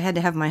that, so I had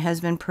to have my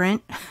husband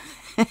print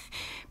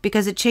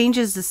because it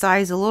changes the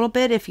size a little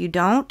bit if you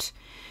don't.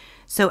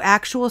 So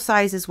actual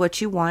size is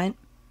what you want.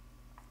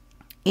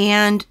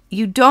 And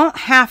you don't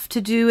have to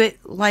do it,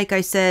 like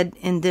I said,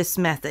 in this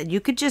method. You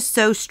could just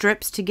sew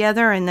strips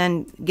together and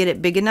then get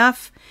it big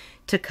enough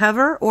to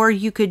cover, or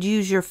you could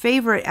use your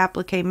favorite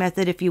applique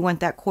method if you want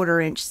that 1/4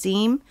 inch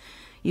seam.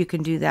 You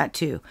can do that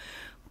too.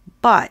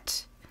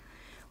 But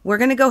we're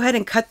going to go ahead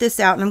and cut this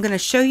out, and I'm going to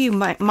show you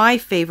my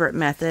favorite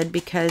method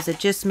because it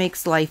just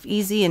makes life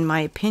easy in my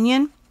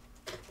opinion.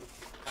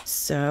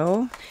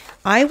 So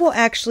I will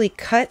actually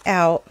cut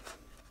out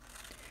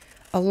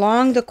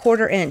along the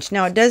 1/4 inch.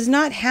 Now, it does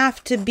not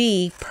have to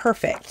be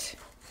perfect,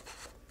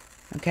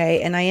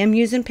 okay? And I am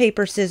using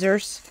paper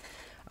scissors.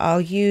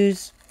 I'll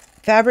use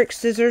fabric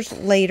scissors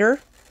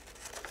later,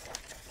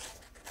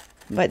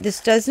 but this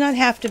does not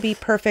have to be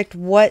perfect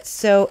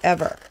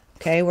whatsoever.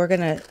 Okay, we're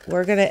gonna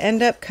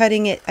end up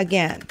cutting it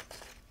again.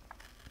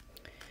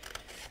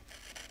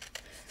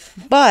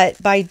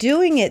 But by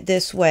doing it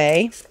this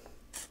way,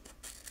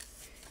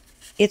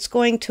 it's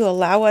going to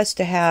allow us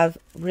to have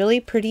really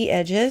pretty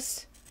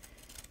edges,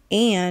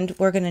 and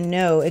we're going to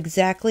know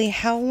exactly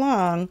how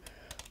long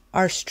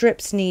our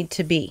strips need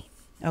to be.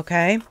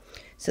 Okay,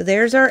 so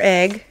there's our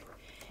egg.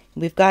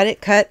 We've got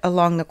it cut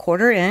along the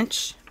 1/4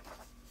 inch.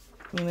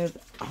 Let me move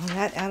all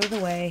that out of the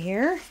way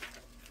here.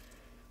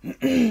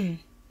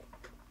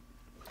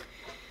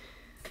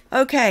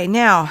 Okay,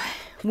 now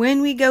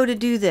when we go to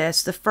do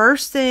this, the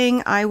first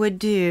thing I would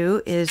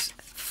do is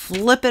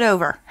flip it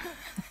over.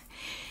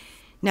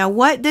 Now,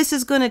 what this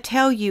is going to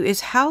tell you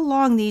is how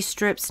long these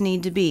strips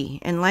need to be.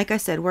 And like I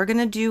said, we're going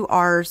to do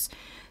ours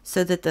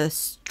so that the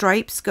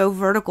stripes go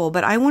vertical.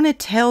 But I want to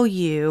tell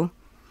you,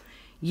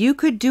 you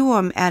could do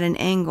them at an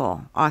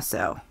angle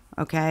also,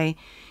 okay?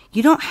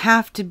 You don't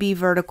have to be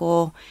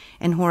vertical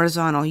and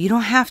horizontal. You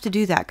don't have to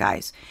do that,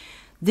 guys.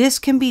 This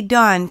can be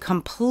done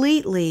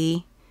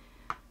completely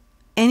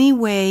any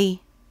way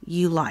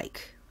you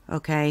like,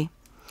 okay?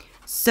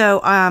 So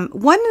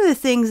one of the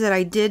things that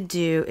I did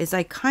do is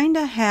I kind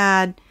of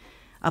had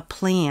a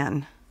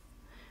plan.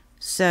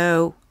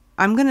 So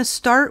I'm going to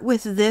start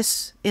with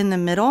this in the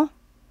middle,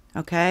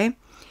 okay?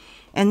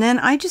 And then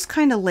I just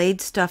kind of laid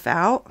stuff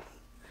out.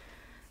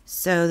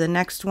 So the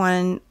next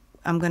one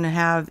I'm going to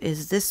have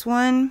is this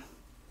one,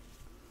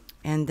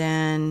 and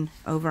then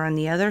over on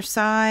the other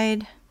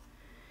side.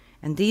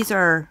 And these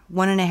are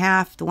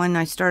 1.5. The one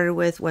I started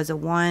with was a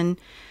 1.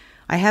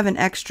 I have an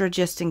extra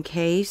just in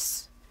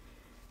case.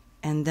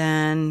 And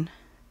then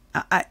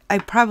I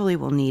probably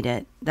will need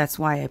it. That's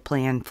why I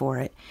planned for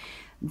it.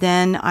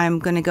 Then I'm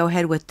going to go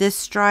ahead with this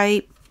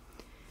stripe,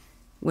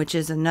 which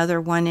is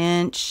another 1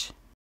 inch.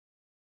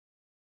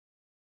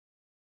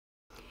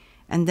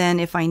 And then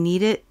if I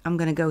need it, I'm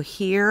going to go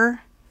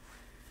here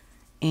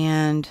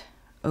and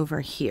over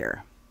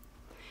here.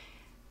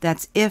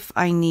 That's if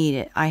I need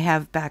it. I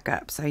have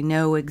backups. I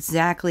know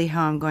exactly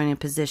how I'm going to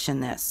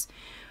position this.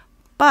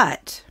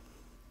 But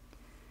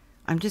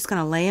I'm just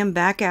going to lay them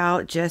back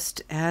out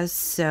just as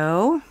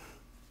so.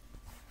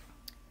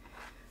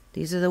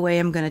 These are the way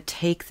I'm going to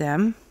take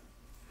them.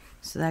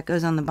 So that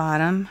goes on the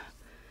bottom.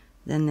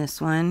 Then this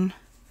one.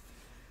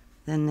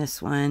 Then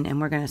this one. And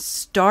we're going to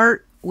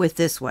start with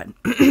this one.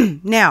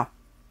 Now,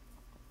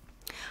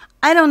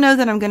 I don't know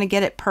that I'm going to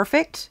get it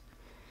perfect.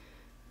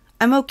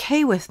 I'm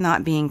okay with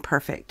not being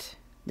perfect.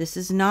 This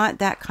is not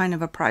that kind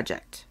of a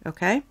project,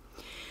 okay?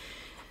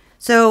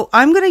 So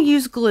I'm going to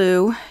use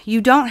glue.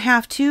 You don't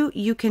have to.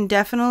 You can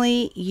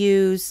definitely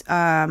use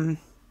a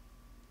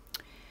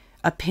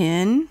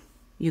pin.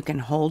 You can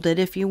hold it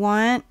if you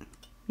want.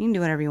 You can do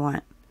whatever you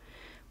want.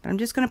 But I'm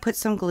just going to put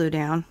some glue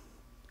down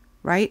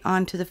right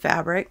onto the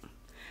fabric.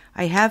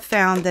 I have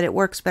found that it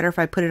works better if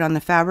I put it on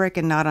the fabric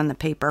and not on the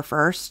paper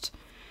first.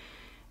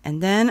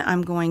 And then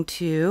I'm going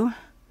to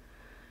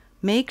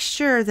make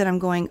sure that I'm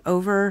going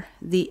over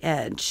the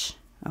edge.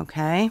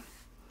 Okay?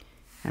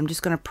 I'm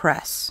just going to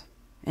press.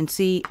 And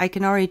see, I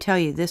can already tell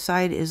you this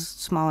side is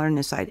smaller than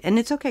this side. And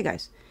it's okay,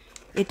 guys.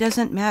 It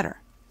doesn't matter.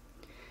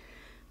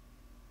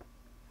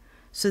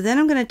 So then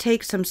I'm going to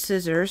take some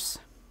scissors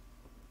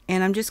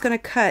and I'm just going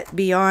to cut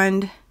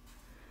beyond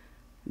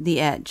the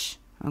edge.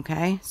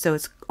 Okay? So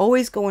it's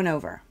always going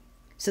over.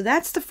 So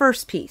that's the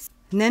first piece.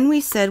 And then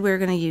we said we were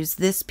going to use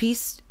this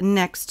piece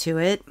next to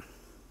it.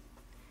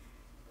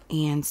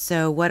 And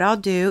so what I'll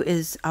do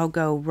is I'll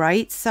go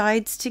right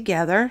sides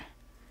together.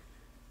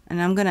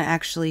 And I'm going to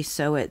actually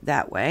sew it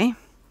that way.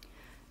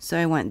 So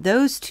I want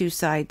those two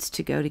sides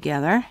to go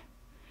together.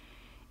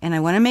 And I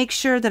want to make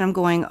sure that I'm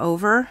going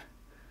over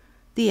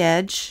the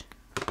edge.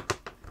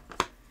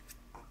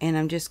 And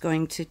I'm just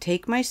going to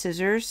take my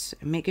scissors,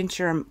 making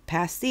sure I'm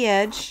past the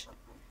edge,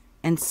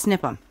 and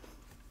snip them.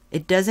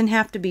 It doesn't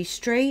have to be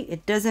straight.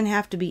 It doesn't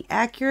have to be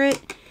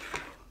accurate.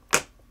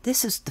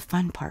 This is the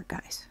fun part,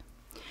 guys.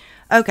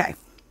 Okay,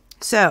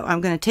 so I'm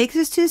going to take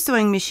this to the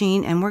sewing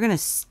machine and we're going to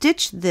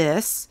stitch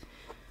this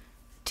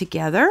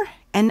together.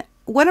 And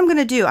what I'm going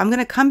to do, I'm going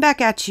to come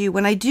back at you.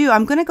 When I do,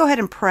 I'm going to go ahead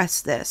and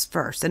press this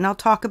first, and I'll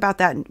talk about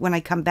that when I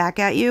come back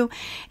at you,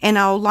 and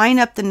I'll line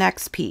up the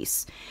next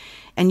piece.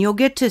 And you'll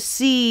get to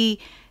see,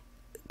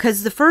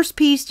 because the first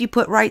piece you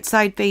put right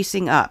side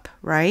facing up,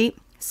 right?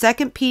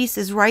 Second piece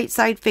is right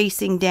side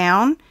facing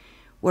down,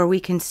 where we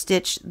can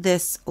stitch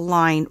this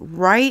line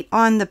right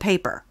on the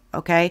paper,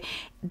 okay?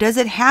 Does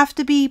it have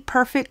to be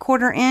perfect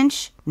 1/4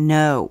 inch?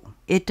 No,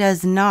 it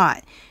does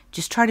not.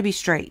 Just try to be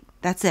straight.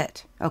 That's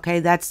it. Okay,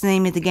 that's the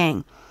name of the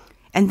game.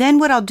 And then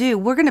what I'll do,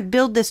 we're going to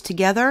build this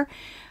together,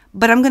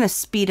 but I'm going to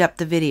speed up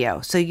the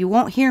video. So you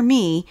won't hear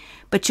me,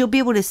 but you'll be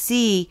able to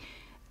see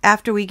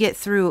after we get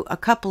through a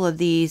couple of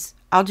these.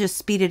 I'll just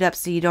speed it up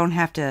so you don't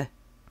have to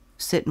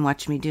sit and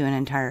watch me do an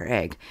entire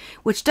egg,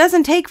 which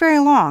doesn't take very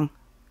long,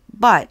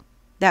 but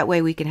that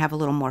way we can have a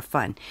little more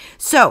fun.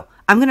 So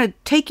I'm going to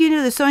take you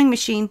to the sewing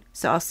machine,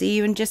 so I'll see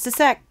you in just a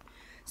sec.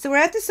 So we're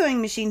at the sewing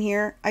machine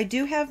here. I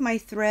do have my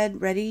thread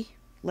ready,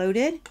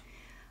 loaded.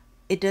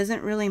 It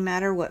doesn't really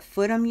matter what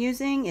foot I'm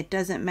using. It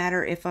doesn't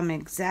matter if I'm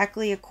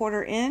exactly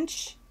 1/4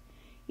 inch.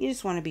 You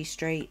just want to be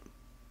straight.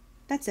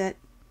 That's it.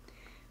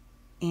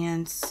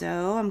 And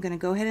so I'm going to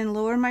go ahead and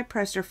lower my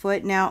presser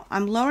foot. Now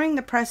I'm lowering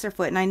the presser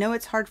foot, and I know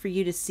it's hard for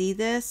you to see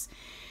this,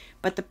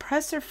 but the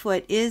presser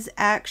foot is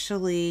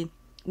actually,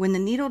 when the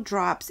needle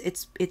drops,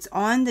 it's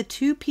on the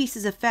two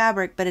pieces of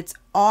fabric, but it's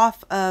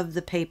off of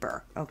the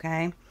paper,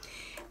 okay?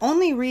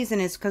 Only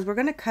reason is because we're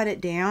going to cut it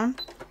down.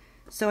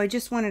 So I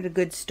just wanted a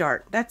good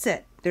start. That's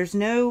it. There's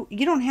no,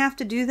 you don't have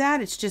to do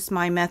that. It's just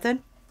my method.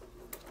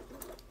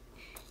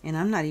 And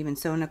I'm not even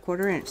sewing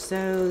 1/4 inch.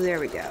 So there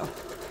we go.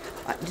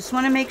 I just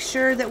want to make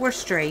sure that we're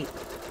straight.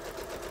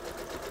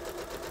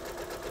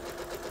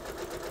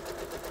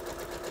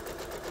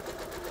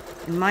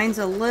 And mine's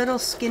a little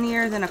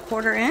skinnier than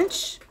 1/4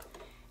 inch.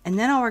 And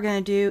then all we're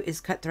going to do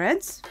is cut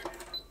threads.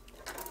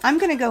 I'm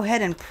going to go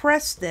ahead and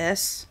press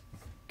this.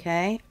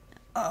 Okay.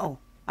 Oh,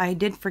 I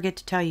did forget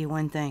to tell you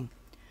one thing.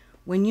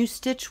 When you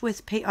stitch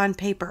with on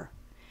paper,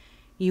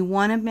 you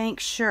want to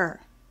make sure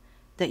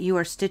that you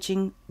are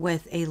stitching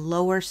with a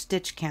lower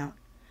stitch count.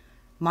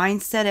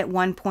 Mine's set at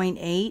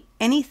 1.8.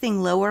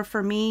 Anything lower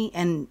for me,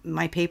 and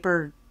my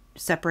paper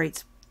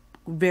separates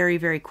very,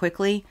 very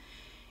quickly.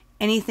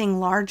 Anything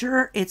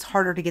larger, it's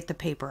harder to get the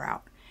paper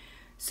out.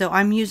 So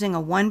I'm using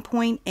a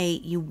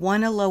 1.8. You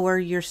want to lower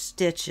your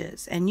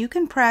stitches, and you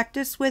can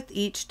practice with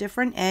each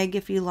different egg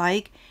if you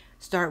like.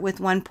 Start with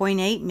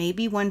 1.8,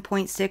 maybe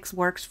 1.6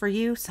 works for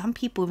you. Some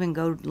people even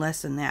go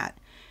less than that.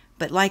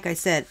 But like I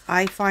said,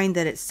 I find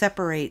that it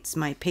separates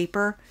my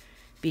paper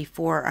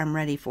before I'm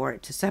ready for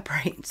it to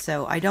separate.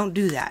 So I don't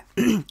do that.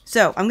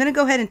 So I'm going to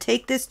go ahead and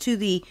take this to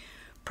the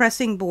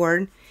pressing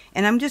board,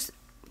 and I'm just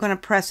going to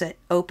press it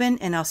open,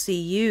 and I'll see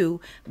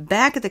you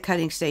back at the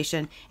cutting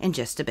station in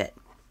just a bit.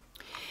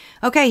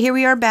 Okay, here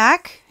we are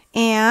back.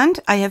 And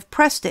I have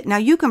pressed it. Now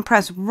you can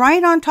press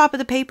right on top of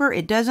the paper.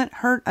 It doesn't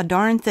hurt a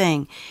darn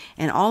thing.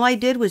 And all I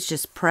did was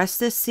just press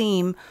this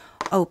seam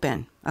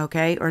open,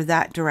 okay, or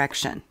that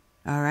direction.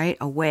 All right,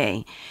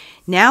 away.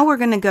 Now we're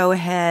going to go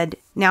ahead.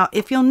 Now,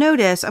 if you'll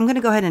notice, I'm going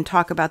to go ahead and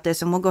talk about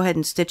this, and we'll go ahead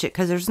and stitch it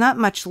because there's not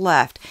much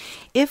left.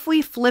 If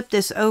we flip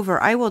this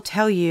over, I will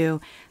tell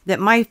you that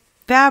my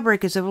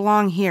fabric is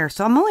along here.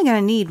 So I'm only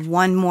going to need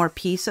one more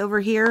piece over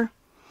here.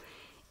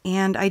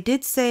 And I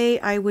did say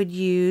I would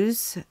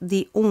use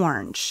the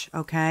orange,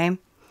 okay?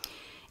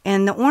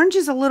 And the orange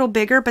is a little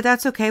bigger, but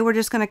that's okay. We're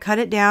just going to cut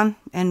it down,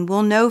 and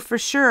we'll know for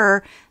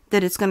sure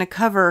that it's going to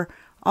cover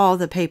all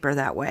the paper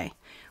that way.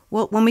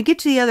 Well, when we get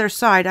to the other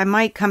side, I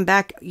might come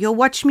back. You'll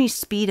watch me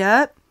speed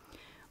up,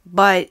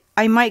 but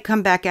I might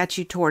come back at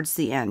you towards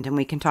the end and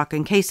we can talk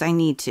in case I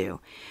need to.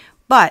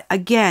 But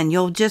again,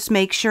 you'll just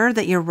make sure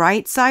that your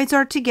right sides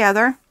are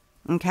together,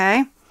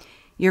 okay?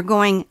 You're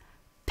going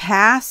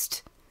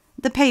past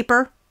the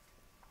paper.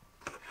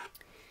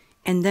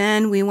 And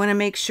then we want to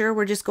make sure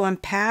we're just going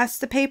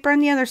past the paper on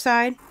the other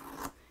side.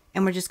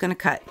 And we're just going to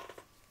cut,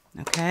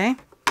 okay?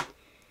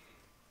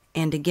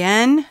 And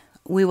again,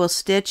 we will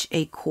stitch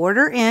a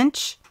 1/4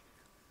 inch-ish.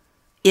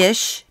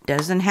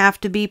 Doesn't have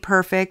to be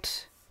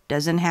perfect.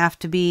 Doesn't have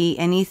to be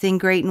anything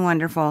great and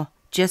wonderful.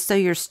 Just so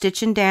you're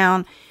stitching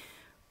down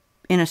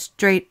in a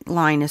straight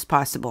line as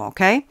possible,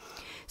 okay?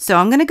 So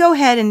I'm going to go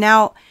ahead and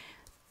now,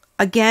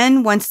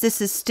 again, once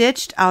this is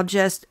stitched, I'll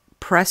just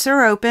press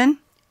her open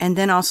and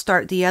then I'll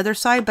start the other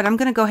side. But I'm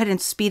going to go ahead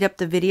and speed up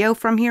the video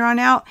from here on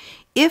out.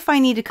 If I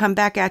need to come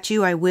back at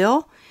you, I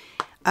will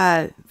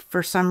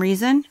for some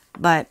reason.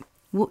 But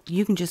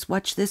you can just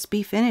watch this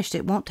be finished.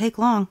 It won't take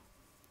long.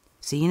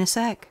 See you in a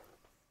sec.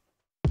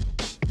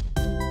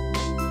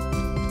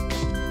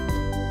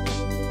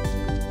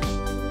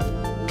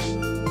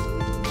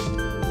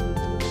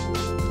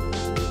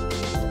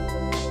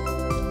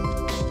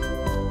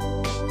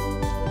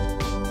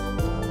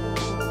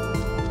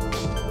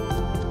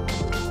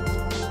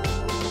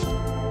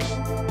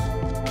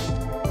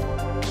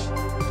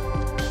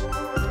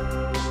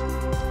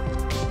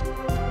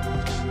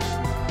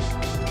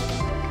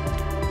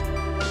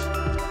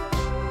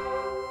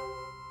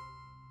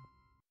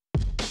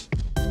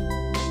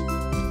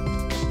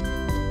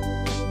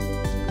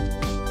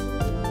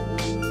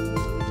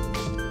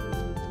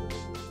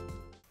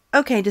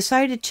 Okay,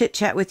 decided to chit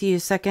chat with you a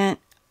second.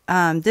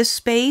 This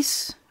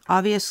space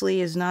obviously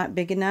is not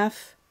big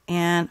enough,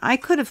 and I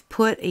could have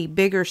put a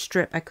bigger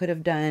strip. I could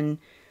have done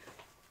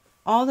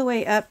all the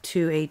way up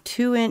to a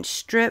 2-inch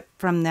strip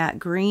from that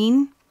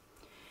green,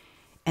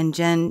 and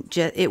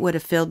it would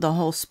have filled the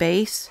whole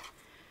space.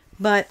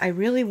 But I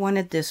really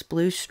wanted this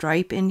blue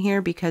stripe in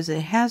here because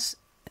it has,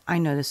 I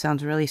know this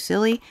sounds really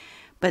silly,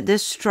 but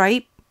this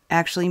stripe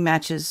actually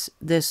matches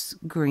this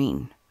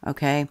green,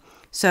 okay?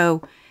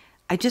 So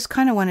I just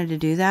kind of wanted to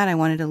do that. I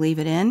wanted to leave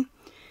it in.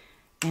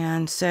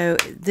 And so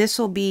this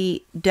will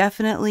be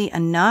definitely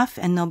enough,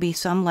 and there'll be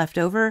some left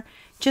over.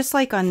 Just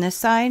like on this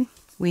side,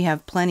 we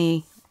have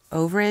plenty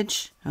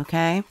overage,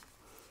 okay?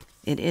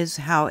 It is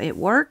how it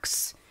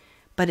works,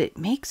 but it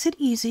makes it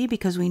easy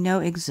because we know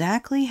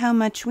exactly how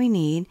much we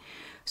need.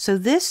 So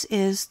this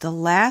is the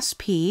last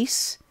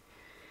piece.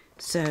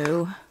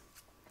 So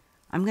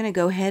I'm going to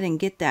go ahead and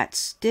get that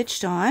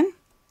stitched on,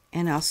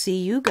 and I'll see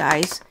you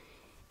guys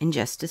in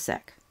just a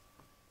sec.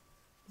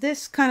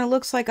 This kind of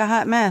looks like a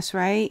hot mess,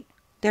 right?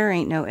 There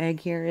ain't no egg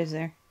here, is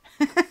there?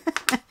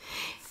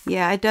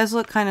 Yeah, it does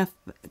look kind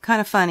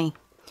of funny.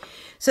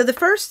 So the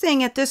first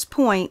thing at this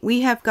point,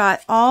 we have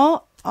got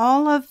all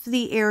of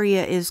the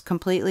area is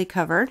completely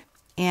covered,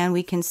 and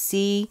we can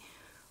see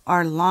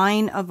our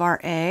line of our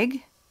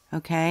egg,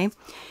 okay?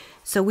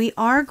 So we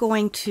are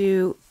going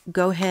to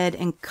go ahead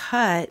and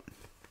cut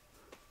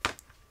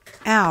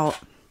out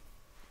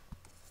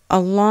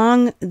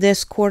along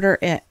this quarter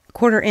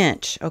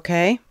inch,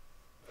 okay?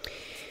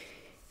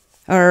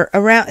 Or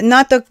around,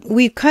 not the,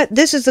 we cut,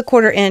 this is the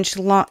 1/4 inch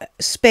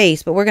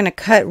space, but we're going to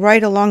cut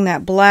right along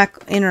that black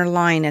inner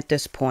line at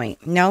this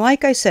point. Now,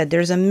 like I said,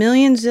 there's a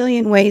million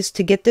zillion ways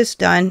to get this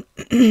done.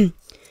 And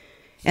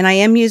I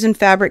am using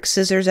fabric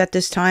scissors at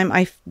this time.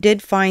 I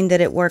did find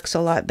that it works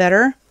a lot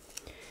better.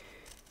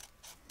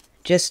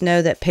 Just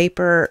know that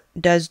paper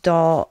does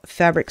dull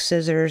fabric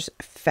scissors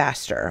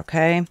faster,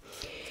 okay?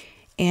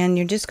 And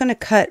you're just going to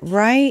cut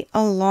right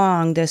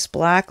along this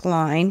black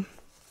line.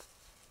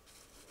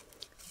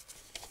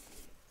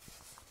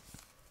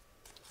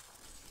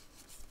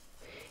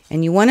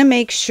 And you want to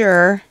make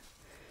sure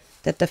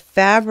that the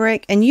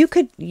fabric, and you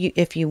could,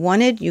 if you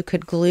wanted, you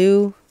could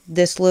glue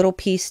this little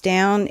piece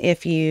down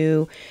if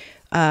you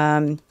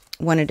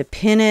wanted to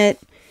pin it,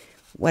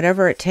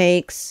 whatever it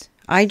takes.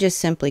 I just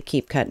simply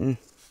keep cutting.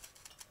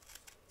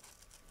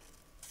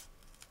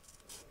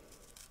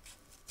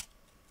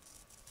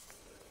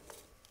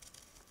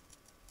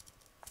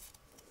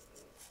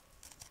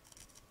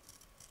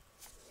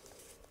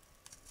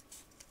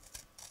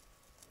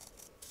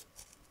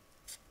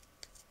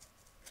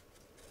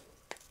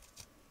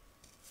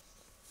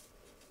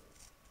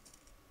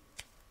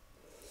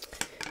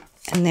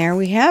 And there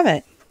we have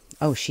it.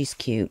 Oh, she's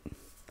cute.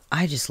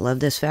 I just love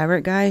this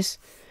fabric, guys.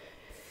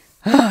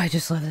 Oh, I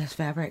just love this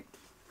fabric.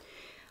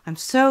 I'm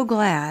so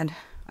glad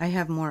I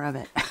have more of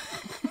it.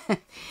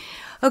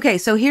 Okay,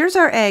 so here's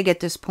our egg at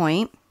this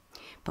point,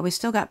 but we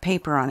still got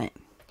paper on it.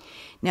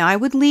 Now, I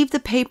would leave the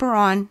paper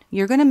on.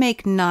 You're going to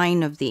make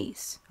 9 of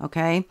these,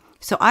 okay?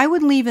 So I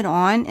would leave it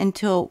on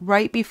until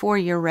right before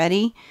you're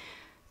ready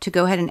to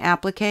go ahead and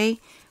applique,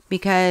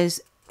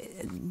 because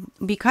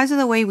of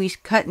the way we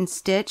cut and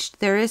stitched,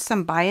 there is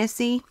some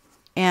biasy,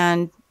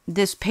 and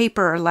this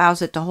paper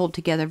allows it to hold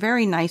together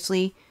very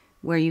nicely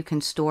where you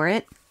can store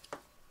it.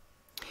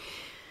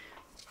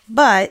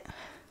 But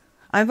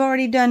I've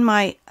already done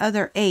my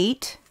other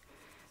 8.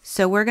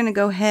 So we're going to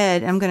go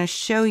ahead. I'm going to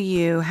show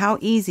you how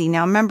easy.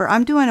 Now remember,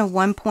 I'm doing a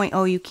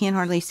 1.0. You can't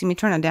hardly see me.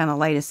 Turn it down the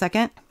light a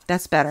second.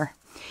 That's better.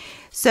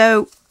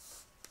 So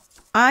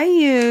I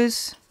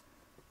use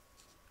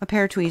a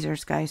pair of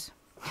tweezers, guys.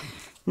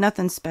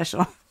 Nothing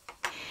special.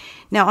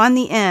 Now on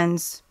the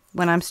ends,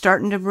 when I'm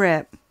starting to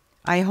rip,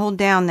 I hold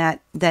down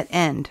that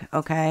end,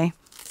 okay?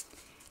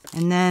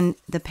 And then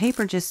the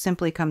paper just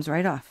simply comes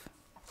right off.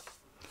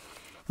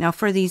 Now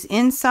for these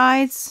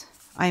insides,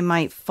 I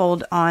might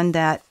fold on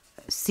that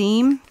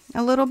seam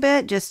a little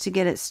bit just to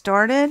get it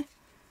started.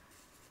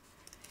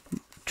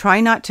 Try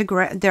not to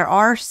grab, there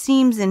are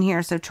seams in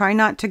here, so try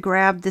not to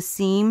grab the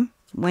seam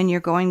when you're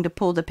going to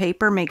pull the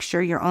paper. Make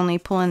sure you're only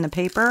pulling the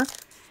paper.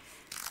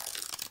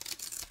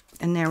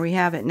 And there we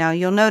have it. Now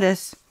you'll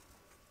notice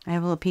I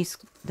have a little piece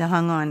that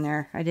hung on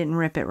there. I didn't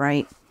rip it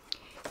right.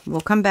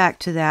 We'll come back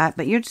to that,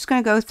 but you're just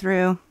going to go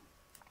through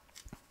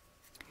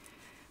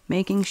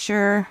making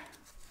sure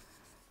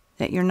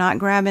that you're not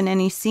grabbing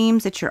any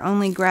seams, that you're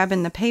only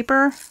grabbing the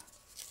paper.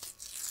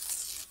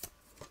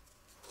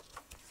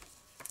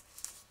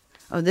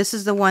 Oh, this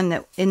is the one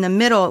that in the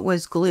middle it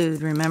was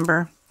glued,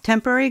 remember?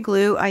 Temporary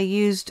glue. I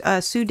used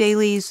Sue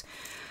Daly's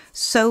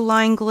Sew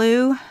Line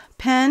Glue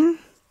pen.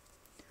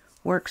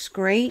 Works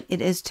great.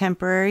 It is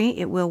temporary.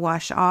 It will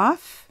wash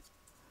off.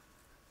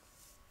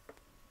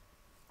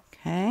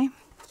 Okay.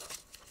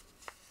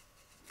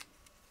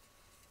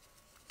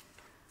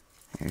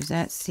 There's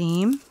that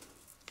seam.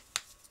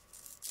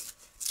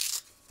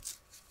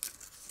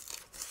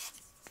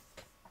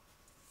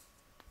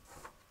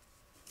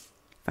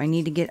 If I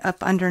need to get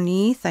up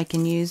underneath, I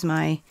can use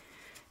my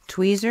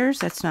tweezers.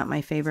 That's not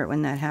my favorite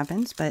when that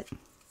happens, but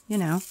you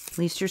know, at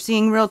least you're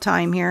seeing real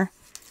time here.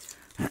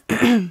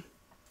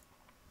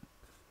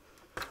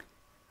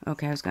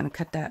 Okay, I was going to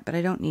cut that, but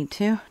I don't need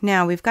to.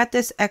 Now we've got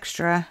this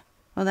extra.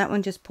 Well, that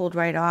one just pulled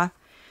right off.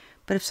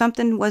 But if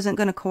something wasn't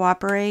going to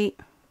cooperate,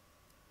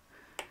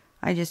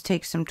 I just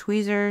take some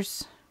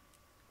tweezers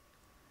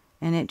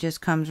and it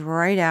just comes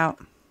right out.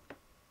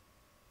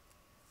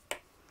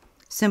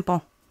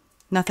 Simple.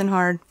 Nothing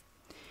hard.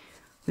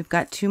 We've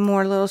got 2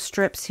 more little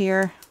strips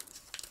here.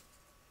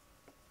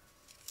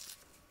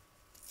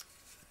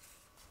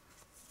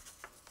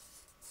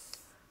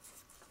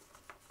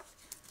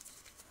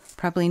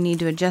 Probably need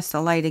to adjust the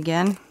light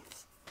again.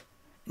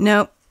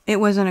 Nope,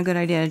 it wasn't a good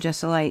idea to adjust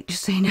the light.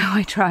 Just so you know,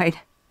 I tried.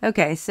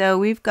 Okay, so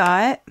we've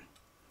got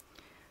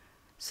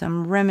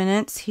some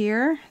remnants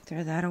here.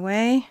 Throw that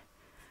away.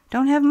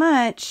 Don't have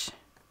much.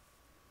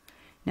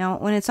 Now,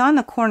 when it's on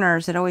the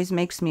corners, it always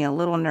makes me a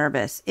little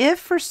nervous. If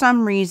for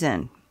some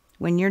reason,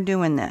 when you're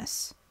doing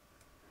this,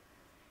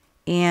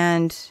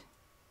 and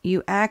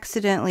you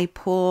accidentally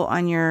pull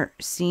on your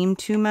seam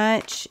too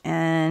much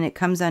and it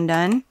comes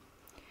undone,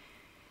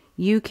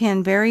 you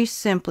can very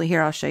simply,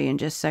 here I'll show you in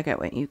just a second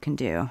what you can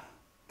do.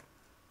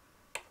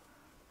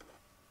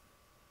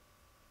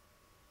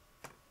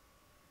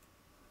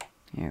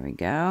 There we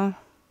go.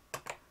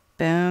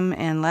 Boom,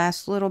 and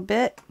last little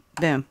bit,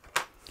 boom.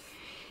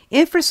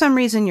 If for some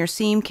reason your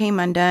seam came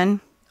undone,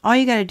 all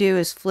you got to do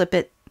is flip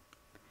it,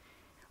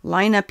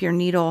 line up your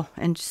needle,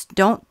 and just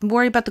don't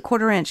worry about the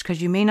 1/4 inch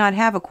because you may not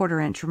have a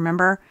 1/4 inch,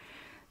 remember?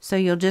 So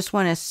you'll just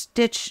want to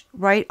stitch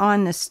right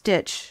on the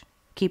stitch,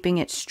 keeping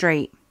it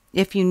straight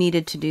if you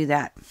needed to do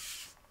that.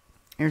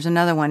 Here's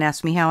another one.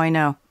 Ask me how I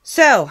know.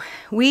 So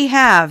we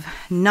have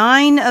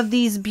 9 of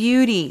these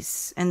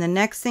beauties, and the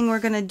next thing we're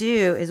going to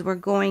do is we're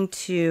going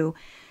to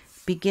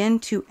begin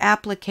to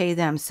applique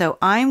them. So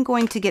I'm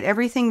going to get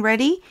everything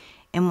ready,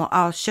 and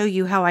I'll show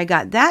you how I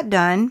got that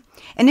done.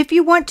 And if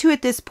you want to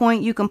at this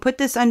point, you can put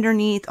this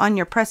underneath on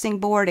your pressing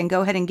board and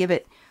go ahead and give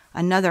it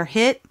another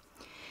hit.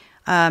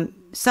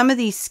 Some of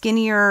these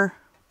skinnier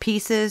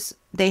pieces,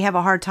 they have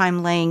a hard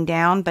time laying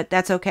down, but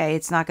that's okay.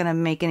 It's not going to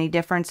make any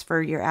difference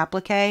for your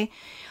applique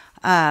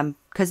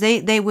because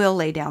they will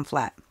lay down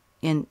flat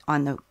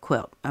on the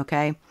quilt.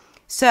 Okay,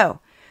 so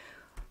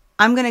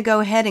I'm going to go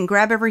ahead and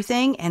grab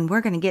everything, and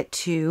we're going to get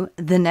to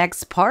the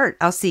next part.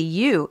 I'll see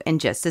you in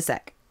just a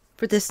sec.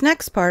 For this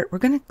next part, we're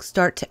going to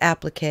start to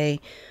applique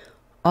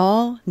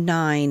all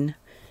 9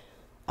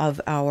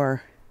 of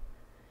our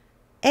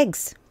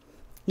eggs.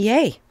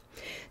 Yay!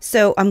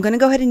 So I'm going to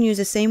go ahead and use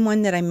the same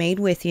one that I made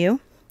with you,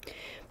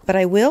 but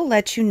I will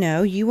let you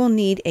know you will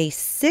need a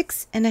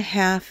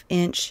 6.5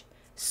 inch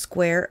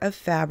square of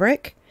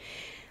fabric.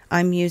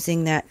 I'm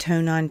using that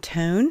tone on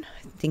tone.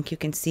 I think you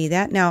can see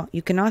that. Now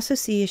you can also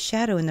see a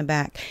shadow in the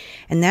back,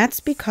 and that's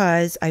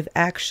because I've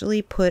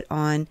actually put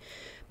on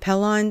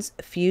Pellon's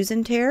Fuse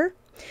and Tear.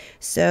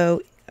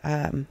 So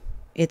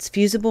it's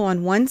fusible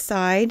on one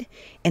side,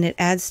 and it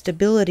adds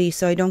stability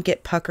so I don't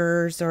get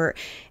puckers or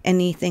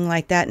anything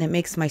like that, and it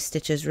makes my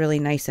stitches really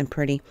nice and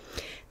pretty.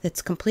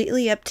 That's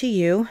completely up to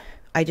you.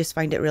 I just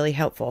find it really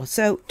helpful.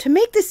 So to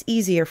make this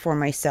easier for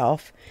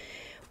myself,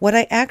 what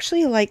I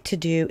actually like to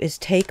do is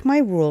take my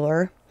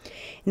ruler.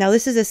 Now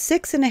this is a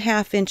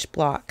 6.5 inch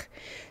block.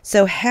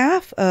 So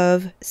half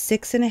of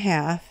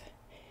 6.5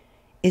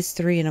 is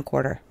 3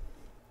 1/4.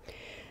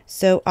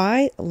 So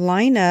I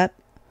line up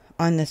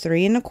on the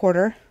 3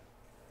 1/4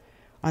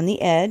 on the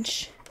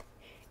edge,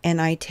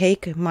 and I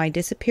take my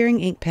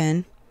disappearing ink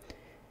pen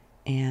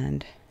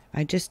and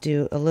I just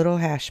do a little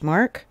hash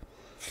mark,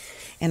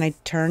 and I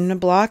turn the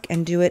block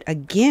and do it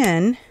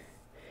again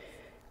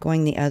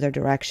going the other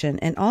direction.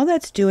 And all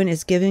that's doing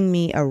is giving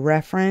me a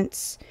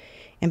reference,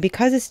 and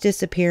because it's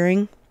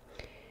disappearing,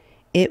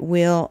 it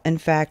will in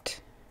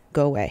fact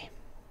go away.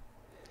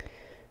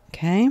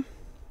 Okay,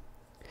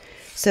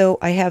 so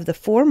I have the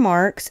 4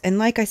 marks, and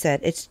like I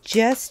said, it's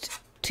just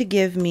to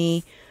give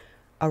me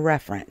a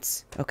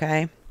reference,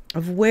 okay,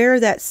 of where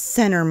that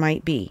center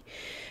might be,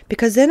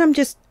 because then I'm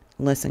just,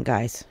 listen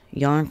guys,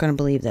 y'all aren't going to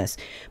believe this,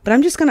 but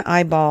I'm just going to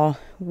eyeball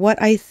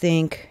what I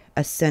think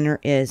a center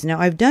is. Now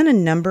I've done a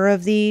number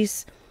of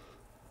these,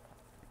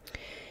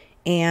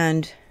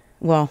 and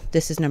well,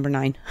 this is number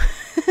 9.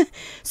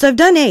 So I've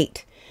done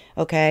 8,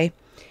 okay,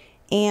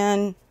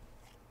 and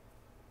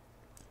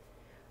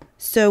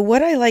so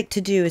what I like to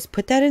do is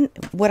put that in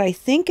what I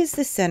think is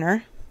the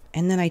center,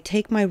 and then I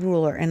take my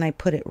ruler and I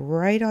put it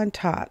right on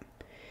top.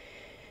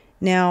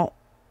 Now,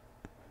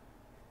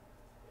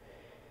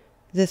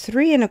 the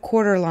 3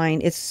 1/4 line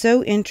is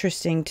so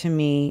interesting to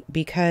me,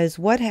 because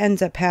what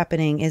ends up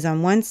happening is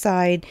on one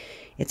side,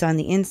 it's on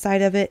the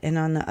inside of it, and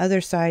on the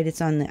other side,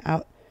 it's on the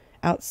out.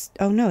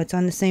 Oh no, it's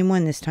on the same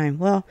one this time.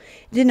 Well,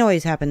 it didn't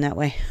always happen that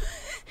way.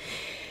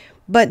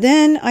 But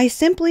then I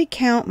simply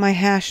count my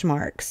hash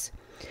marks.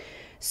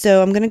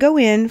 So I'm going to go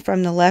in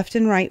from the left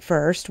and right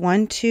first.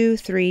 1, 2,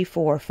 3,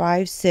 4,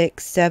 5,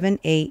 6, 7,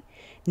 8,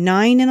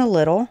 9 and a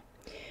little.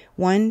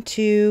 1,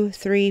 2,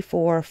 3,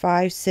 4,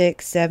 5,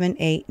 6, 7,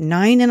 8,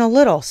 9 and a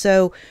little.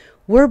 So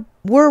we're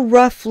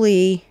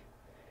roughly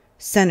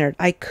centered.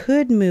 I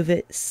could move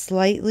it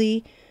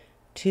slightly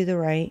to the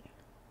right.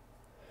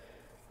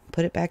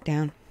 Put it back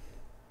down.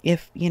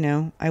 If, you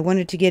know, I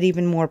wanted to get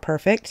even more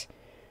perfect.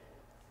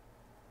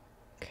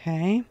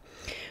 Okay.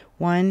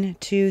 1,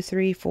 2,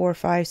 3, 4,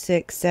 5,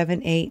 6,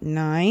 7, 8,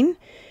 9.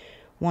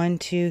 1,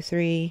 2,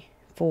 3,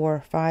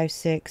 4, 5,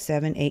 6,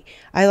 7, 8.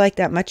 I like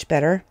that much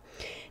better.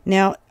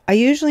 Now, I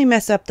usually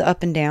mess up the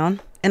up and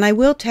down. And I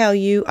will tell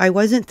you, I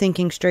wasn't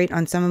thinking straight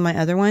on some of my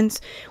other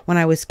ones when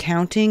I was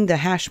counting the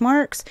hash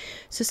marks.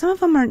 So some of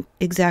them aren't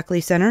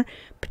exactly center.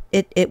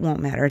 But it won't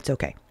matter. It's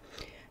okay.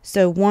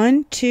 So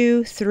 1,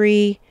 2,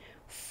 3,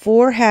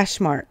 4 hash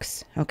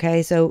marks.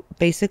 Okay, so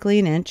basically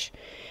an inch.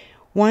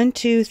 1,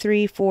 2,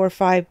 3, 4,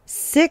 5,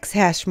 6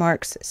 hash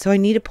marks. So I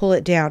need to pull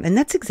it down. And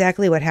that's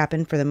exactly what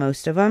happened for the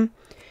most of them.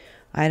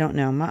 I don't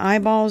know. My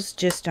eyeballs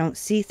just don't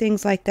see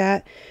things like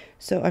that.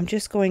 So I'm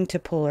just going to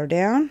pull her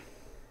down.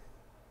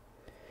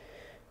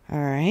 All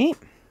right.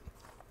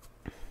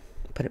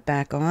 Put it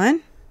back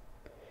on.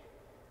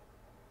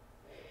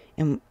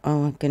 And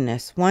oh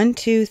goodness. 1,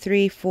 2,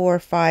 3, 4,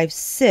 5,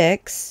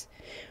 6.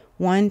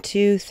 1,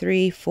 2,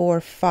 3,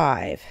 4,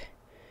 5.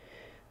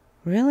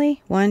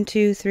 Really? 1,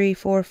 2, 3,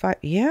 4, 5.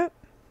 Yep,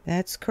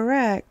 that's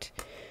correct.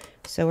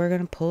 So we're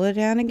going to pull it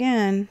down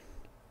again.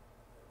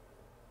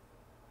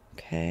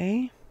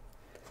 Okay.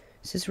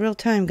 This is real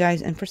time,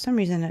 guys. And for some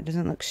reason, that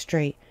doesn't look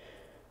straight.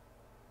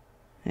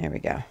 There we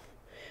go.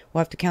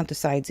 We'll have to count the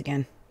sides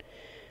again.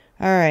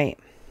 All right.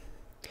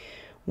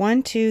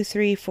 1, 2,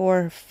 3,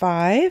 4,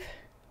 5.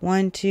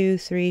 1, 2,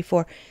 3,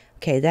 4.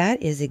 Okay,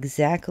 that is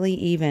exactly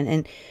even.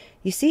 And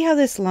you see how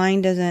this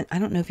line doesn't, I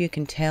don't know if you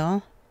can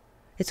tell.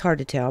 It's hard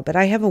to tell, but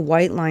I have a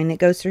white line that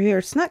goes through here.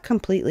 It's not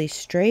completely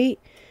straight,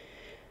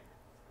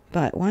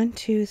 but 1,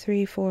 2,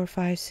 3, 4,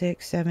 5,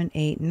 6, 7,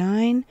 8,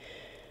 9.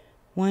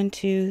 1,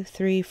 2,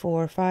 3,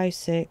 4, 5,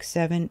 6,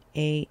 7,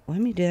 8. Let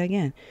me do that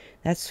again.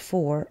 That's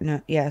 4.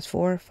 No, yeah, it's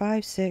 4,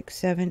 5, 6,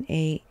 7,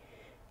 8.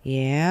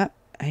 Yeah,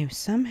 I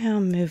somehow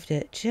moved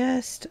it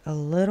just a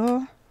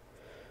little,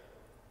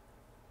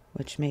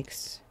 which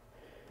makes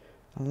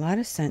a lot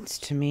of sense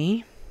to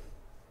me.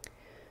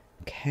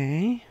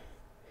 Okay.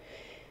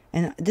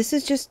 And this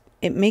is just,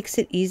 it makes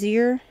it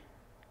easier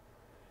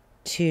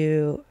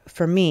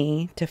for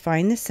me to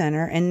find the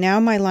center. And now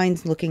my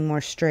line's looking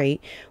more straight.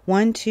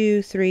 1,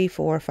 2, 3,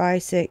 4,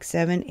 5, 6,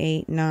 7,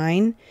 8,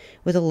 9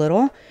 with a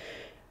little.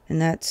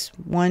 And that's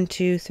 1,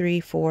 2,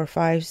 3, 4,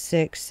 5,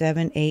 6,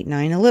 7, 8,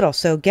 9 a little.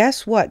 So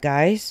guess what,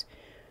 guys?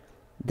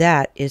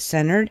 That is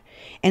centered.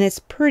 And it's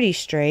pretty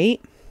straight.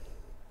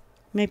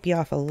 Might be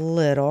off a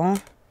little,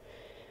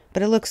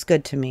 but it looks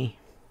good to me.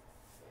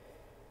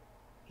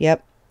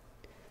 Yep.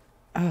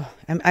 Oh,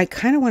 I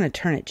kind of want to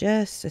turn it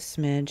just a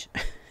smidge.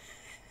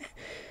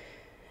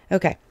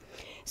 Okay.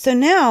 So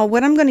now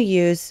what I'm going to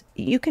use,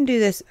 you can do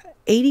this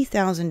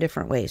 80,000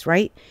 different ways,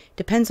 right?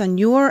 Depends on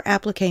your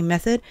applique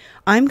method.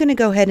 I'm going to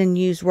go ahead and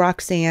use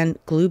Roxanne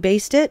Glue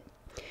Based It.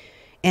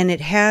 And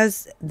it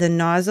has the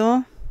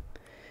nozzle,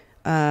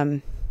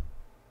 the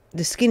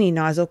skinny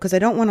nozzle, because I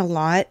don't want a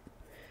lot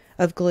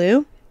of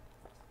glue.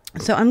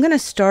 So I'm going to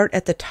start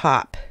at the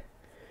top.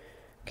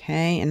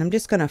 Okay. And I'm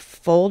just going to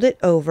fold it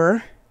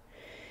over.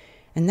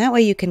 And that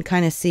way you can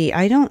kind of see,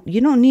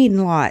 you don't need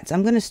lots.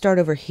 I'm going to start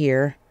over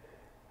here.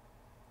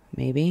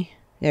 Maybe.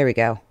 There we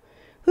go.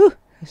 Whew.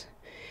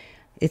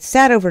 It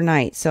sat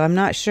overnight, so I'm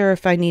not sure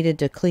if I needed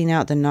to clean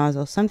out the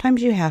nozzle.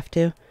 Sometimes you have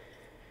to.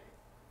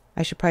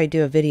 I should probably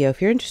do a video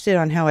if you're interested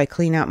on how I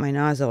clean out my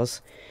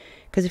nozzles.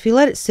 Because if you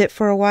let it sit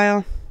for a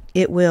while,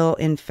 it will,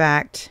 in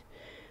fact,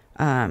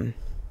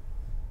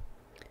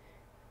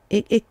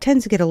 it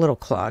tends to get a little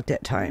clogged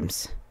at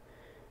times.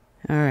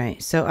 All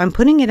right, so I'm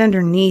putting it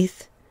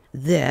underneath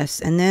this,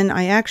 and then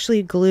I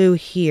actually glue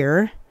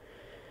here.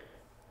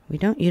 You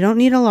don't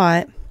need a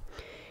lot.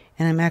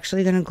 And I'm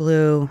actually going to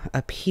glue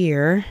up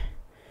here.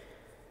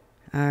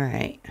 All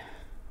right.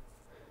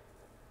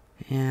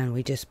 And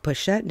we just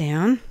push that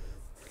down.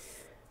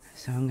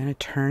 So I'm going to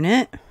turn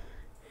it.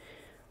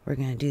 We're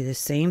going to do the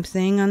same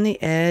thing on the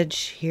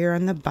edge here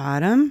on the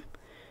bottom.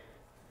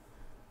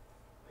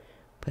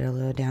 Put a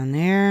little down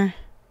there.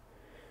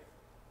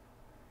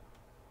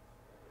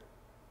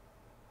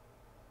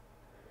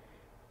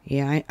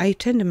 Yeah, I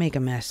tend to make a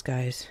mess,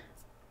 guys.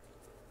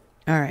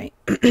 All right.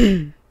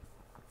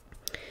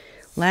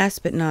 Last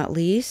but not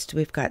least,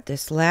 we've got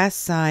this last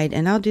side,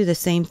 and I'll do the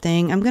same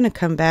thing. I'm going to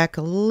come back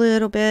a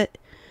little bit.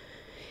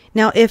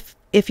 Now, if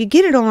you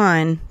get it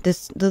on,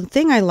 the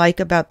thing I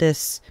like about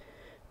this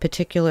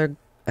particular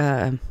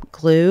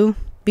glue,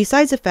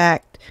 besides the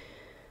fact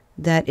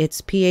that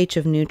it's pH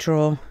of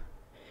neutral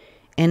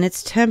and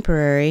it's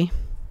temporary,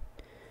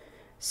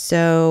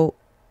 so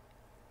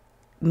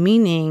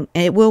meaning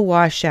it will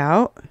wash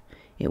out,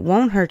 it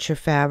won't hurt your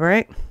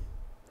fabric.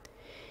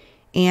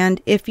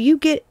 And if you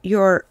get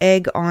your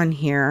egg on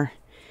here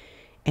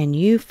and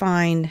you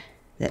find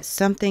that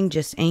something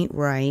just ain't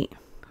right,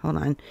 hold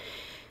on.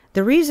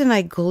 The reason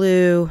I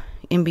glue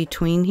in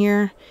between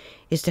here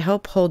is to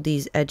help hold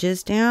these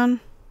edges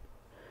down.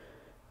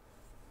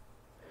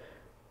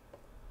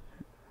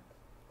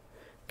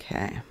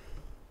 Okay.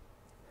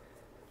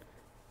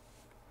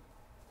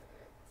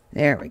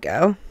 There we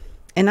go.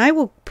 And I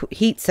will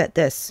heat set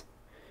this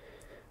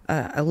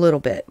a little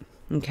bit.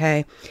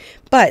 Okay.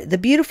 But the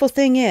beautiful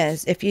thing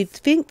is, if you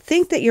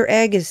think that your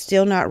egg is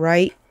still not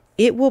right,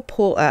 it will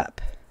pull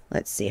up.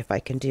 Let's see if I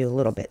can do a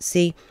little bit.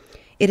 See,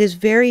 it is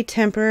very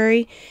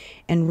temporary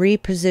and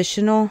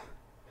repositional.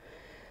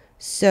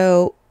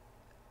 So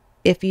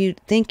if you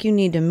think you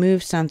need to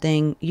move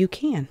something, you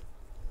can.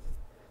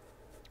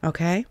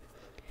 Okay.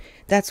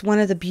 That's one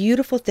of the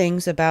beautiful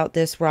things about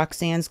this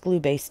Roxanne's Glue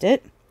Based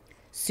It.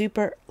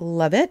 Super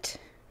love it.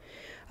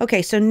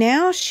 Okay, so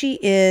now she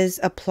is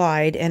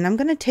applied, and I'm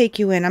going to take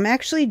you in. I'm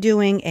actually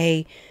doing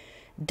a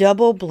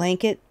double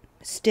blanket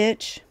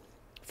stitch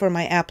for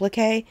my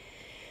applique.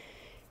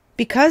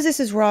 Because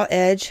this is raw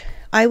edge,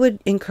 I would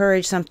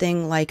encourage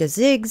something like a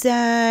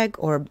zigzag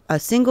or a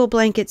single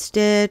blanket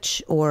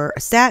stitch or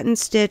a satin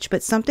stitch,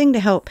 but something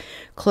to help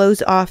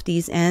close off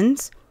these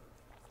ends.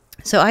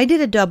 So I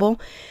did a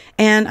double,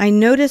 and I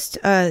noticed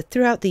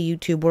throughout the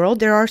YouTube world,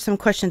 there are some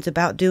questions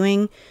about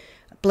doing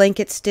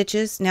blanket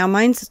stitches. Now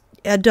mine's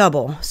a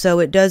double, so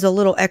it does a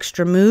little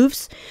extra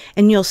moves,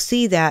 and you'll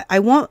see that. I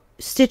won't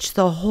stitch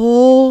the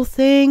whole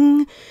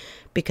thing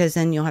because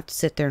then you'll have to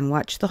sit there and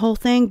watch the whole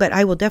thing, but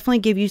I will definitely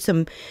give you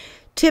some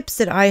tips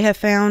that I have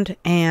found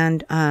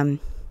and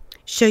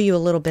show you a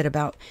little bit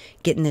about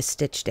getting this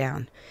stitch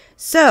down.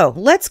 So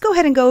let's go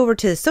ahead and go over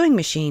to the sewing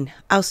machine.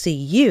 I'll see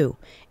you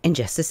in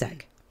just a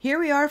sec. Here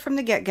we are from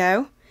the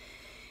get-go,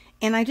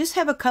 and I just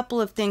have a couple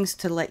of things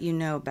to let you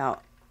know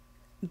about.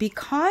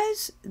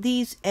 Because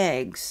these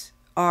eggs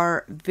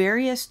are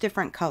various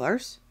different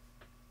colors,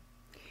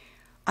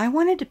 I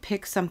wanted to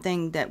pick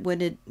something that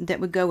would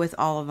go with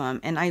all of them,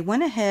 and I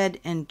went ahead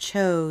and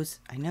chose,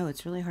 I know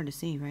it's really hard to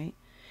see, right?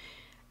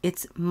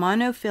 It's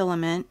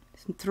monofilament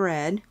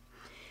thread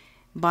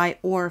by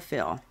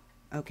Orfil,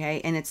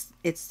 okay? And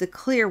it's the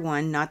clear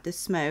one, not the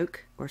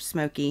smoke or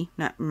smoky,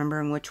 not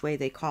remembering which way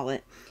they call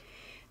it.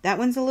 That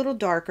one's a little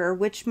darker,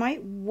 which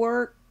might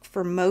work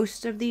for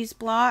most of these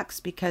blocks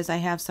because I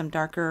have some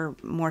darker,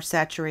 more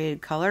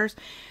saturated colors,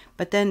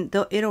 but then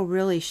it'll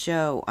really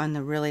show on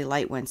the really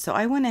light ones. So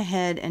I went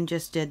ahead and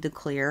just did the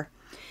clear.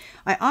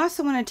 I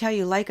also want to tell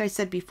you, like I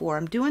said before,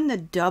 I'm doing the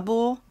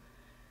double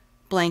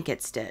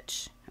blanket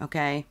stitch,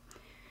 okay?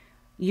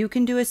 You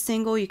can do a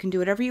single, you can do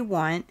whatever you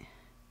want.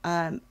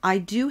 I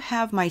do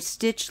have my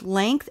stitch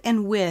length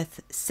and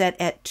width set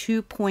at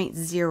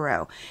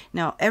 2.0.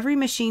 Now, every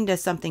machine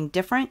does something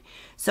different,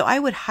 so I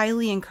would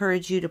highly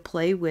encourage you to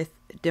play with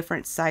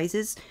different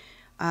sizes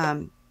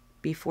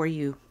before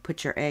you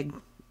put your egg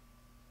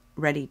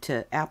ready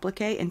to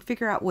applique, and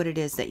figure out what it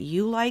is that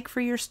you like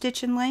for your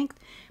stitch and length.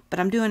 But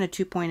I'm doing a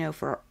 2.0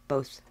 for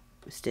both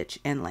stitch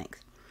and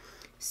length.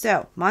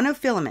 So,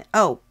 monofilament.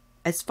 Oh,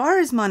 as far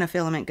as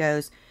monofilament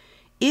goes,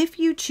 if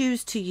you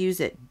choose to use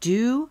it,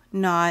 do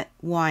not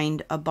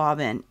wind a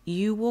bobbin.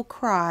 You will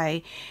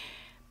cry,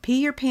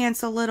 pee your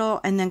pants a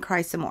little, and then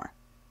cry some more.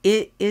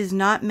 It is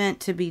not meant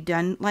to be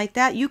done like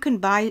that. You can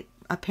buy,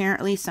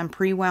 apparently, some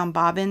pre-wound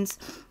bobbins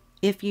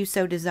if you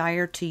so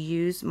desire to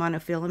use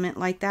monofilament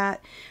like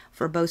that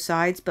for both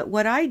sides. But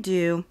what I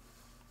do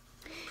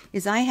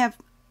is I have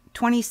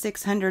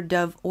 2600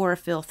 Dove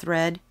Orfil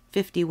thread,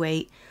 50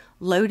 weight,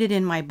 loaded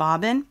in my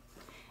bobbin.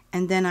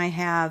 and then I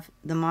have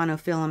the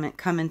monofilament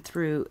coming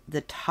through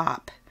the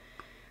top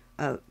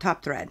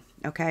thread.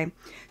 Okay,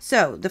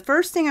 so the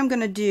first thing I'm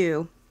going to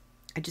do,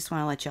 I just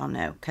want to let y'all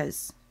know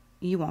because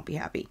you won't be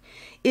happy.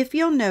 If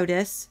you'll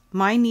notice,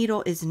 my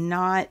needle is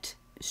not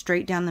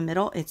straight down the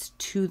middle, it's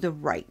to the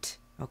right.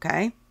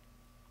 Okay,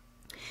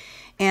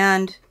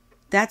 and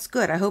that's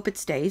good. I hope it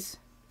stays.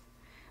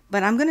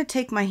 But I'm going to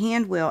take my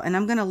hand wheel and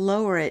I'm going to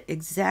lower it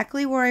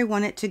exactly where I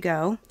want it to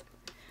go.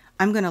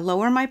 I'm going to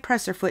lower my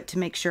presser foot to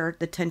make sure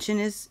the tension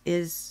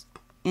is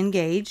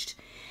engaged.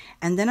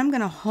 And then I'm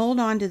going to hold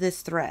on to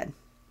this thread.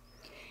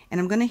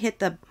 And I'm going to hit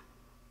the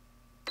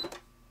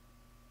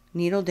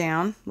needle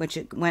down, which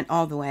it went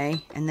all the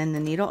way, and then the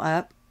needle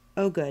up.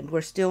 Oh, good.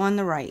 We're still on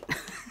the right.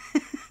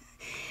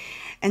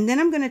 And then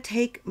I'm going to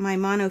take my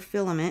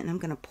monofilament and I'm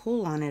going to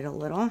pull on it a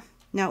little.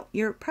 Now,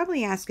 you're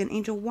probably asking,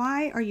 Angel,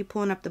 why are you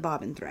pulling up the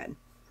bobbin thread?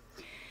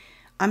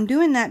 I'm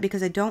doing that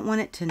because I don't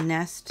want it to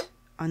nest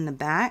on the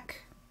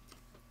back.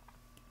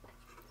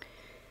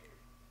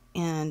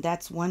 And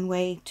that's one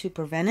way to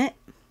prevent it.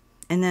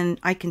 And then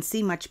I can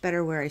see much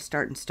better where I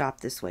start and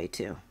stop this way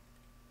too.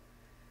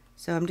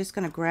 So I'm just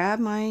going to grab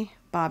my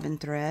bobbin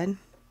thread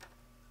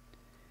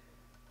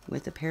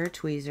with a pair of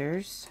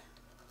tweezers.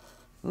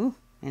 Ooh,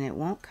 and it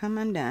won't come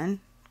undone.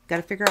 Got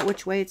to figure out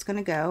which way it's going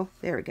to go.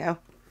 There we go.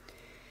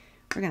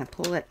 We're going to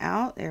pull it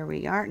out. There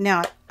we are.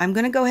 Now, I'm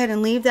going to go ahead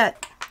and leave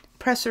that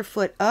presser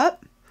foot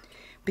up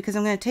because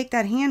I'm going to take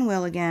that hand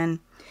wheel again.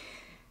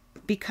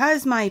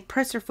 Because my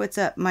presser foot's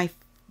up, my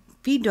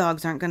feed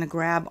dogs aren't going to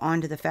grab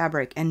onto the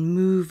fabric and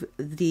move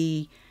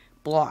the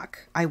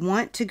block. I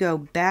want to go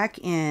back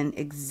in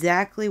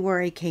exactly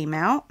where I came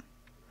out,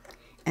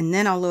 and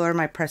then I'll lower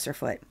my presser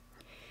foot.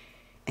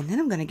 And then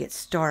I'm going to get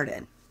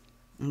started.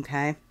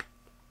 Okay.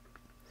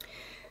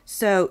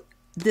 So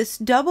this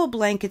double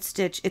blanket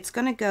stitch, it's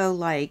going to go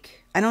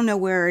like, I don't know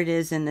where it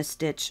is in the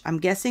stitch. I'm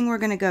guessing we're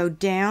going to go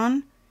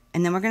down,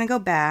 and then we're going to go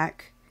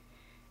back,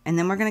 and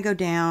then we're going to go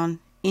down,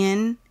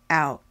 in,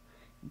 out,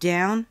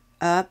 down,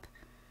 up,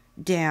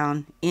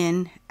 down,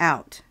 in,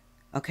 out.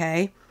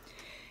 Okay.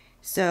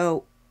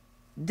 So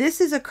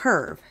this is a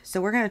curve. So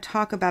we're going to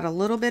talk about a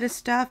little bit of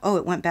stuff. Oh,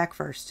 it went back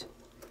first.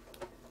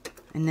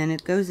 And then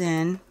it goes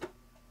in,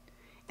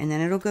 and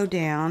then it'll go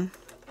down,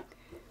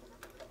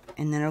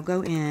 and then it'll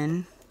go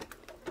in,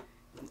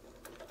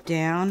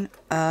 down,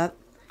 up,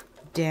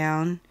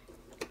 down,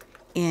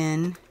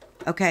 in.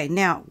 Okay,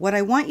 now what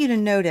I want you to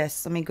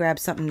notice, let me grab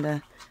something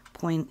to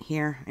point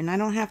here, and I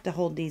don't have to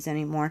hold these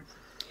anymore.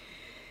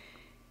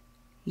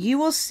 You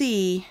will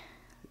see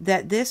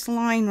that this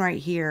line right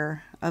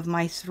here of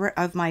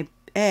my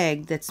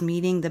egg that's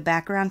meeting the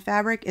background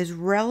fabric is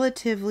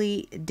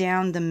relatively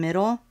down the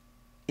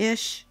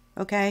middle-ish,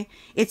 okay?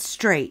 It's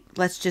straight,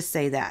 let's just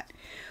say that.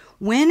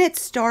 When it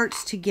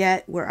starts to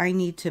get where I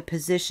need to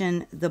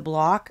position the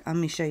block, let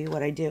me show you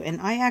what I do. And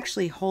I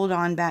actually hold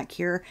on back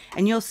here,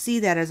 and you'll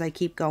see that as I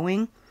keep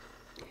going.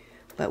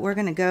 But we're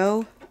going to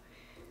go.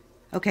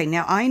 Okay,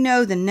 now I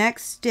know the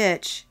next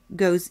stitch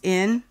goes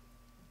in,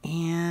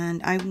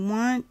 and I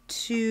want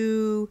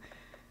to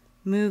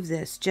move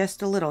this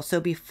just a little. So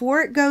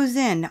before it goes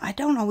in, I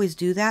don't always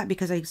do that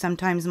because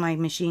sometimes my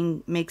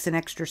machine makes an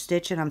extra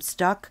stitch and I'm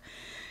stuck.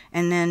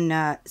 And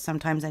then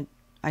sometimes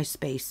I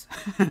space.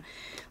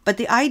 But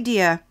the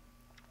idea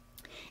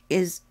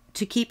is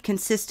to keep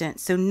consistent.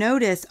 So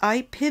notice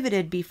I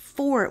pivoted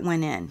before it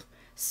went in.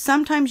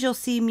 Sometimes you'll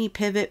see me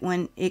pivot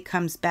when it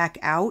comes back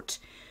out.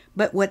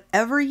 But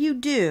whatever you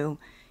do,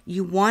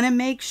 you want to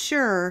make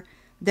sure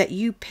that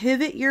you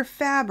pivot your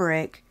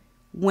fabric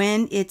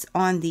when it's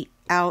on the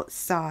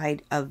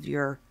outside of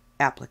your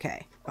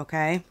applique.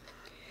 Okay?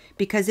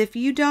 Because if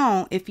you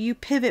don't, if you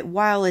pivot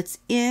while it's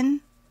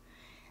in,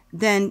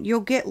 then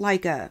you'll get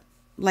like a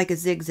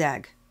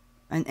zigzag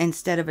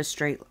instead of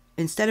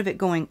it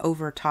going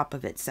over top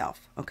of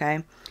itself.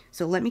 Okay,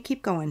 so let me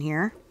keep going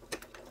here.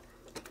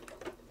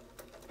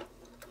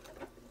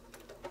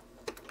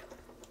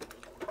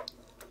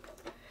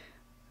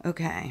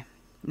 Okay,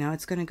 now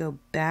it's going to go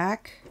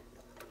back,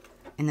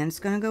 and then it's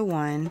going to go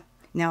one.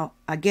 Now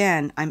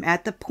again, I'm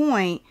at the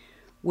point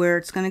where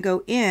it's going to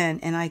go in,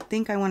 and I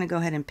think I want to go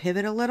ahead and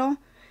pivot a little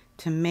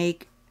to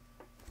make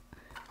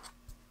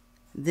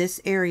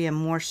this area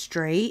more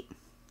straight.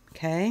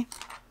 Okay.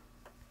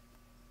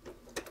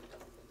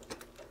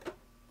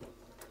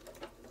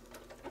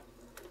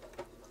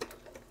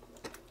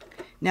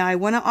 Now I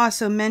want to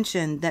also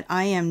mention that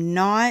I am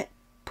not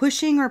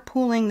pushing or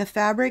pulling the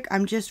fabric.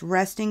 I'm just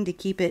resting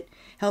to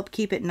help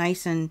keep it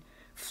nice and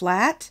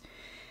flat.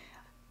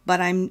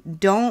 But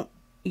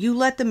you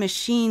let the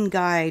machine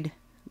guide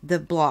the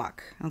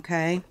block.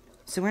 Okay.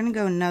 So we're going to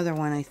go another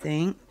one, I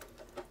think.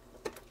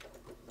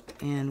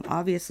 And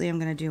obviously I'm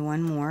going to do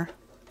one more.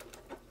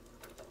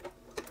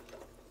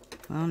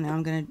 Well, now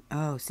I'm going to,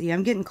 oh, see,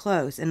 I'm getting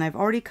close. And I've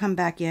already come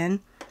back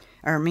in,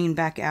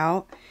 back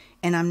out.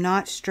 And I'm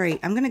not straight.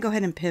 I'm going to go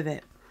ahead and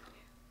pivot.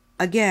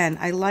 Again,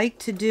 I like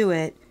to do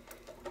it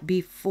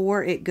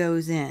before it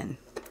goes in.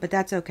 But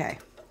that's okay.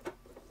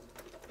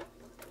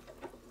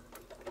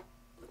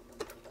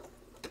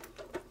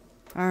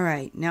 All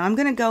right, now I'm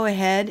gonna go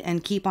ahead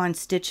and keep on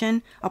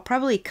stitching. I'll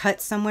probably cut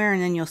somewhere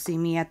and then you'll see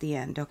me at the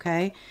end,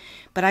 okay?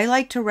 But I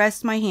like to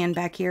rest my hand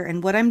back here,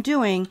 and what I'm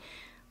doing,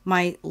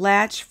 my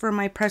latch for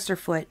my presser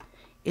foot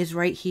is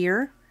right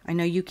here. I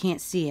know you can't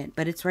see it,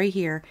 but it's right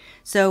here.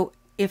 So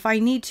if I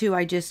need to,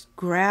 I just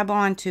grab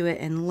onto it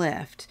and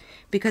lift,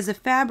 because the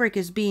fabric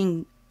is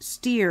being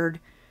steered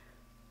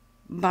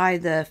by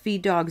the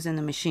feed dogs in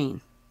the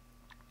machine.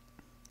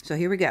 So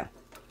here we go.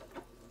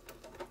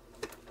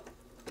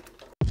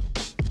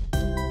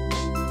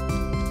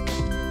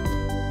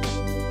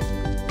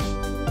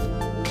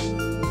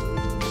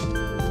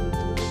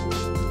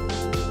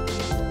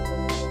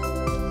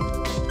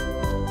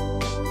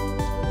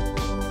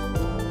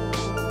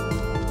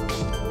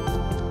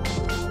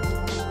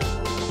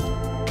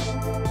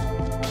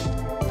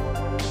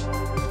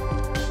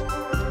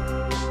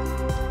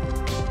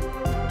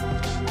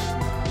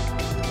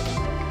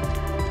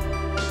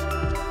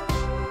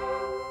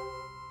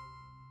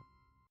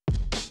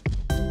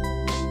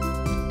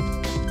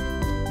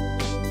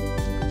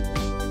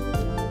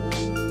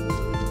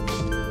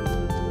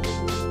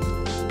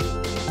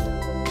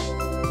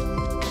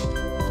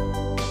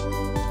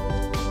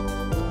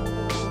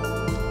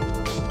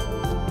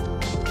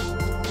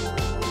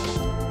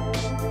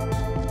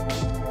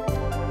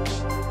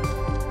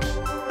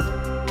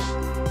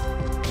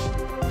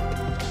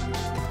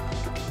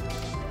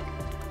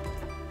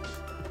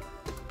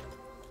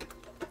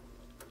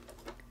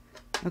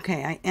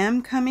 Okay, I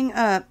am coming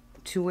up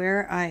to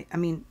where I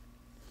mean,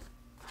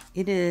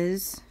 it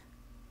is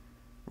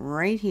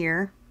right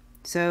here.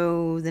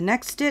 So the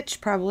next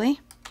stitch probably.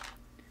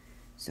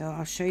 So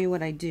I'll show you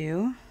what I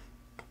do.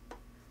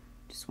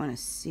 Just want to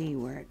see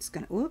where it's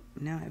gonna, whoop,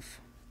 now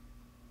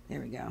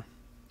there we go.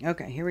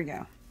 Okay, here we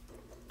go.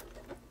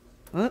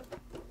 Whoop,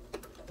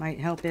 might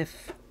help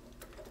if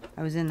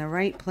I was in the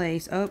right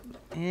place. Oh,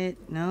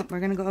 nope, we're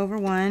gonna go over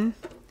one.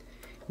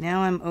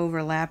 Now I'm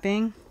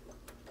overlapping.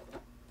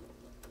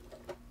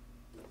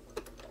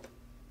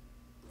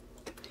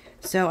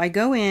 So I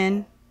go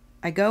in,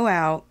 I go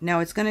out. Now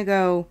it's going to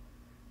go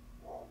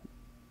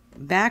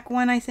back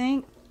one, I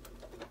think.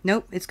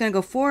 Nope, it's going to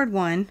go forward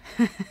one,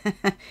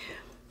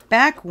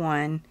 back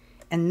one,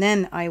 and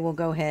then I will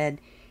go ahead,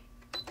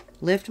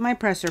 lift my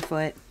presser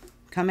foot,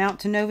 come out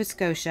to Nova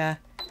Scotia,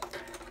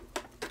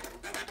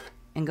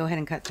 and go ahead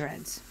and cut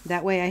threads.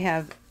 That way I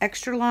have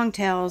extra long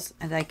tails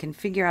and I can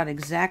figure out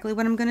exactly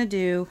what I'm going to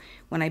do.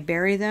 When I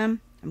bury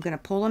them, I'm going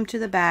to pull them to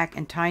the back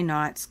and tie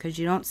knots because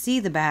you don't see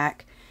the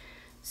back.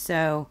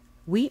 So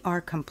we are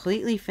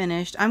completely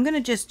finished. I'm going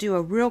to just do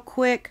a real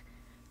quick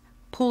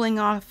pulling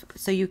off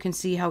so you can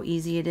see how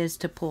easy it is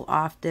to pull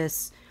off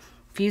this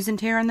fuse and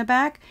tear on the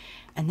back.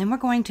 And then we're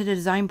going to the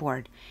design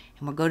board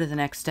and we'll go to the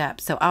next step.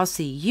 So I'll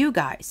see you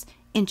guys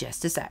in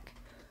just a sec.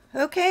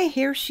 Okay,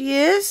 here she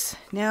is.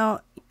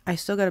 Now I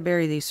still got to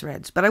bury these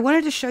threads, but I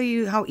wanted to show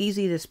you how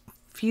easy this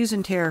fuse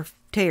and tear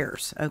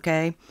tears.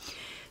 Okay,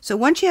 so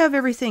once you have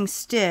everything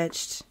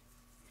stitched,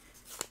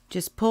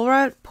 just pull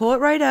it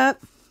right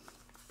up.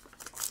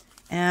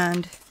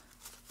 And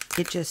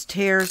it just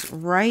tears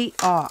right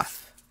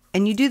off.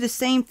 And you do the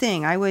same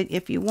thing. I would,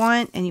 if you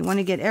want, and you want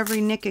to get every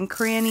nick and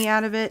cranny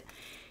out of it,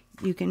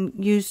 you can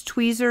use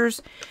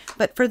tweezers.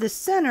 But for the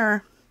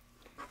center,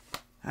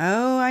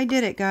 oh, I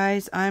did it,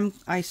 guys.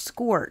 I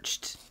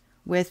scorched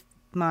with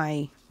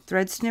my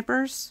thread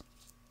snippers.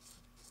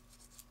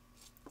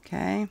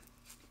 Okay,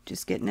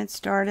 just getting it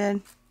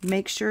started.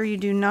 Make sure you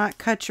do not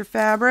cut your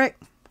fabric.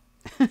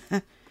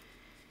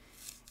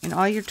 And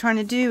all you're trying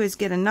to do is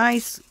get a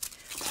nice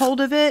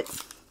hold of it,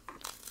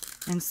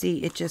 and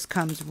see, it just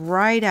comes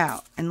right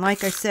out. And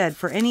like I said,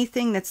 for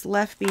anything that's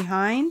left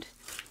behind,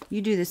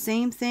 you do the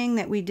same thing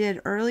that we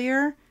did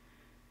earlier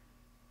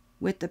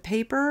with the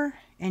paper,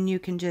 and you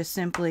can just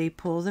simply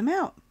pull them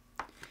out.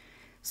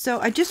 So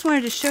I just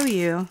wanted to show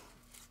you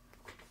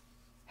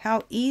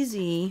how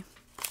easy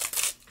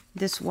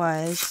this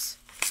was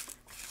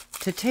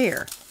to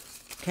tear.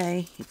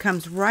 Okay, it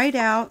comes right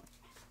out,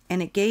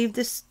 and it gave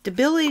the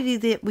stability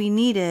that we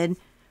needed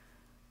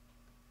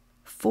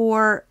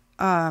for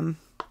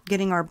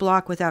getting our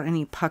block without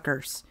any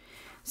puckers.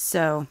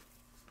 So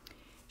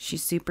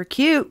she's super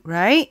cute,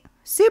 right?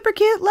 Super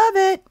cute, love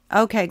it.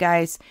 Okay,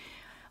 guys,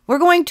 we're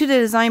going to the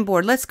design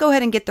board. Let's go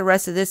ahead and get the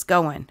rest of this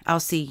going. I'll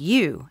see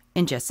you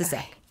in just a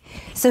sec.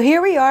 So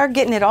here we are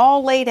getting it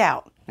all laid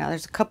out. Now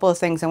there's a couple of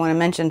things I want to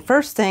mention.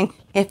 First thing,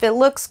 if it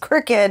looks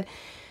crooked,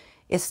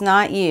 it's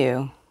not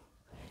you.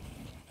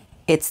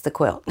 It's the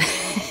quilt.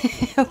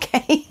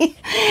 Okay.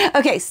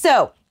 Okay,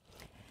 so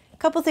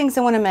couple things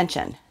I want to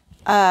mention.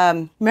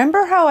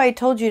 Remember how I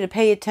told you to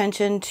pay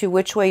attention to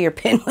which way your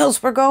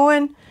pinwheels were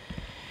going?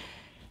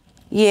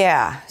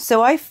 Yeah,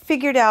 so I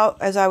figured out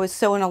as I was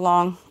sewing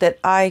along that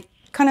I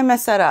kind of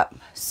messed that up.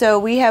 So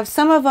we have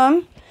some of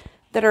them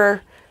that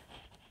are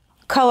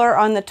color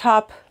on the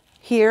top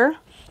here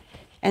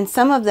and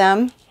some of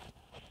them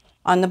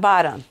on the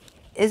bottom.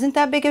 Isn't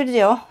that big of a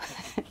deal?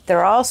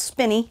 They're all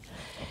spinny.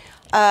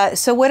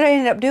 So what I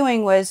ended up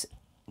doing was,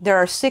 there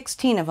are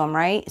 16 of them,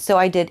 right? So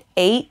I did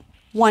 8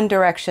 one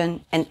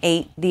direction and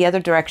 8 the other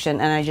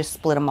direction, and I just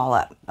split them all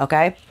up,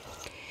 okay?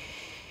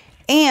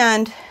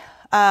 And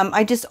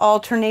I just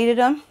alternated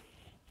them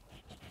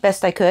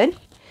best I could.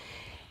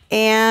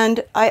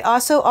 And I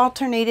also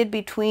alternated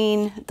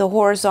between the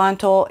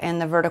horizontal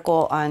and the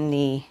vertical on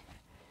the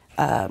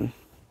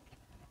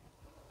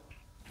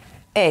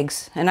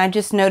eggs. And I'm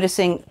just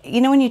noticing,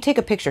 you know, when you take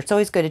a picture, it's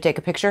always good to take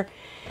a picture.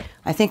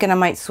 I'm thinking I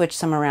might switch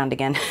some around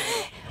again.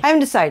 I haven't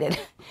decided.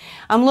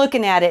 I'm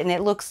looking at it and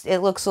it looks a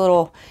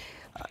little,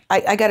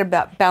 I got to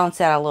balance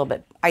that out a little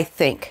bit, I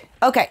think.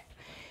 Okay,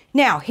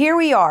 now here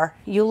we are.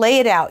 You lay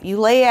it out. You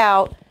lay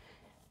out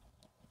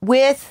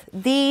with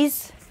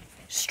these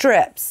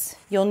strips.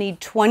 You'll need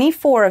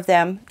 24 of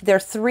them. They're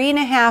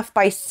 3.5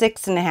 by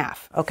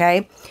 6.5,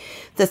 okay?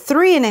 The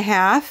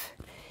 3.5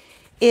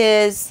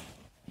 is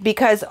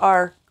because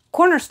our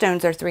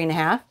cornerstones are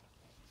 3.5.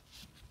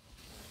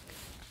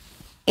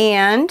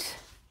 And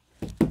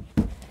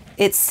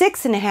it's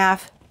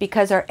 6.5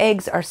 because our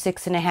eggs are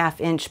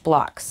 6.5-inch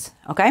blocks,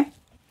 okay?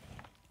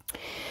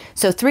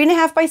 So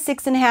 3.5 by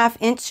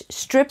 6.5-inch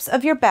strips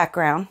of your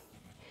background,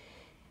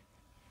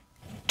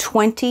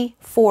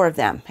 24 of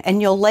them.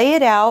 And you'll lay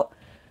it out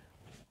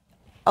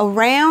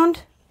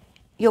around,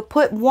 you'll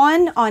put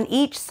one on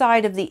each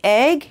side of the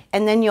egg,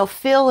 and then you'll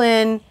fill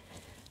in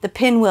the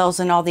pinwheels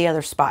and all the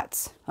other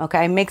spots,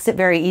 okay? Makes it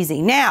very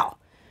easy. Now,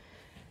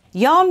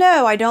 y'all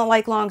know I don't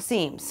like long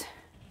seams.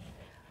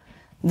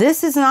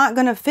 This is not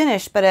going to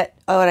finish, but at,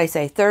 oh, what did I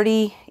say,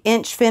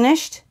 30-inch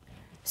finished.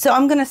 So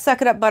I'm going to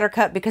suck it up,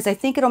 Buttercup, because I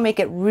think it'll make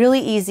it really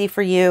easy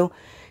for you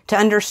to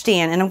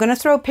understand. And I'm going to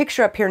throw a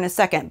picture up here in a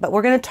second, but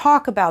we're going to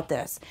talk about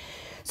this.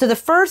 So the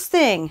first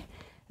thing,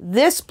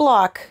 this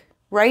block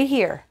right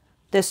here,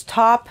 this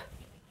top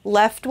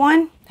left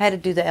one, I had to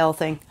do the L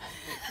thing.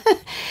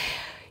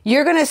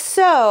 You're going to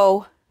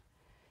sew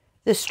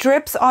the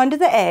strips onto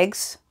the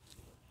eggs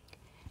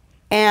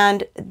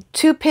and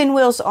 2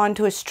 pinwheels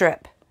onto a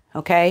strip,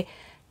 okay?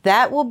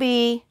 That will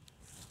be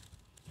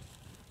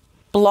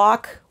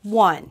block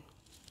 1,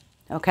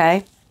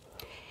 okay?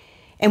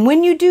 And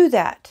when you do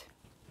that,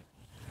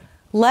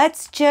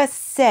 let's just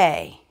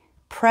say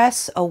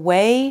press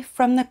away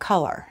from the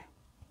color.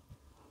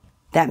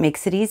 That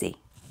makes it easy.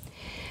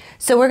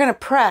 So we're going to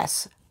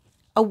press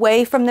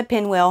away from the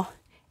pinwheel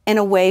and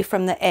away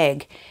from the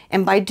egg.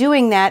 And by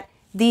doing that,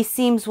 these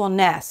seams will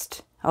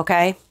nest,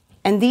 okay?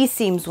 And these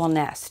seams will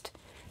nest.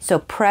 So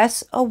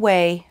press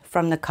away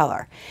from the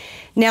color.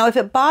 Now, if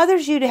it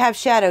bothers you to have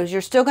shadows,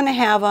 you're still going to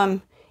have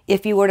them.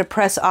 If you were to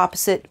press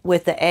opposite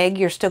with the egg,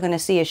 you're still going to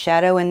see a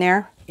shadow in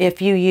there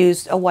if you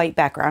used a white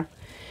background.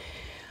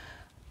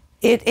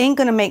 It ain't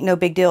going to make no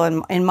big deal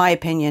in my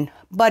opinion.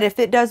 But if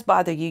it does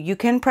bother you, you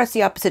can press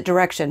the opposite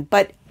direction.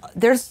 But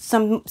there's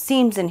some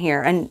seams in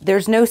here and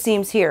there's no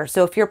seams here.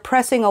 So if you're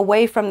pressing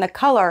away from the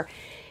color,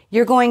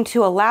 you're going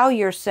to allow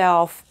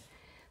yourself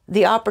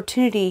the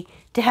opportunity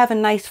to have a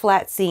nice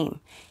flat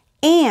seam.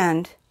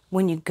 And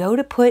when you go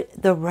to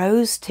put the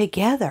rows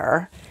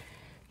together,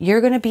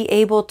 you're going to be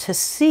able to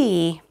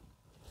see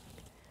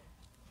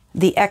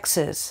the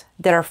X's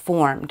that are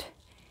formed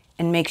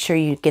and make sure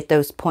you get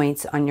those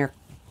points on your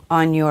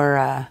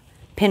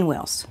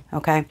pinwheels,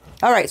 okay?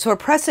 All right, so we're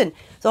pressing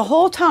the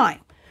whole time.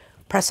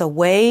 Press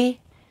away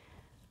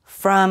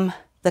from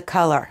the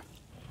color.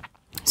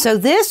 So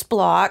this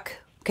block,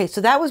 okay,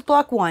 so that was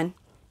block 1,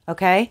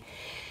 okay?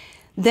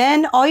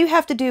 Then all you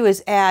have to do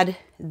is add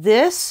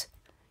this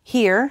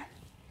here,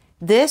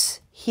 this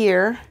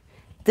here,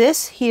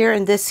 this here,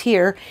 and this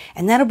here,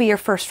 and that'll be your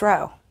first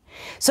row.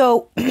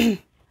 So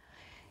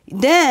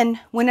then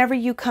whenever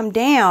you come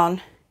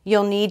down,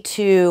 you'll need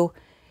to,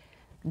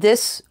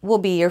 this will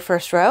be your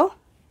first row,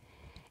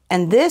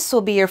 and this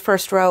will be your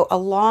first row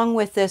along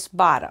with this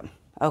bottom,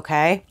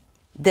 okay?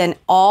 Then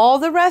all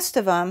the rest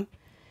of them,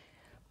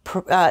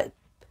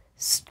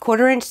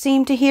 1/4-inch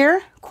seam to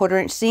here,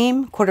 1/4-inch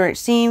seam, 1/4-inch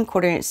seam,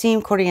 1/4-inch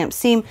seam, 1/4-inch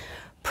seam,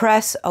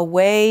 press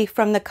away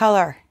from the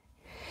color.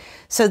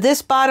 So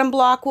this bottom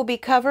block will be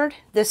covered,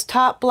 this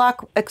top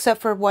block,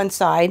 except for one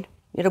side,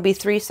 it'll be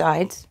 3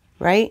 sides,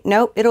 right?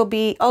 Nope, it'll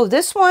be, oh,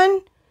 this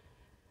one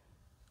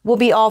will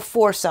be all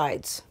 4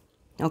 sides,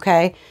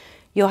 okay?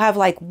 You'll have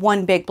like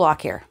one big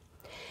block here.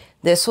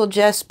 This will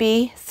just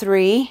be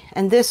 3,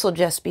 and this will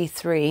just be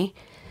 3.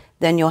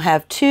 Then you'll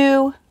have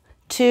 2,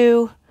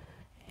 2,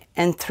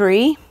 and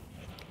 3,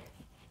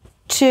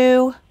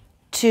 2,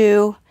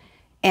 2,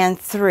 and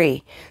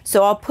 3.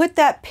 So I'll put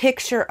that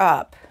picture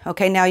up.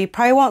 Okay, now you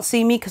probably won't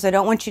see me because I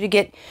don't want you to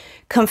get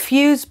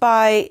confused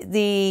by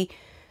the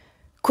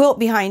quilt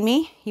behind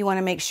me. You want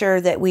to make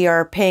sure that we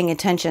are paying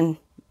attention,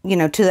 you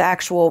know, to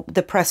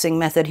the pressing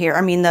method here.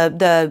 I mean,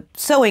 the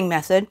sewing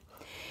method.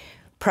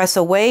 Press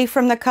away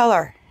from the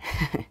color.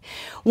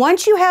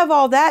 Once you have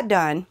all that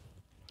done,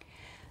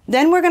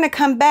 then we're going to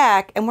come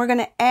back and we're going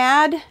to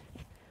add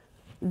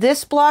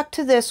this block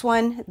to this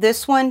one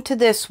to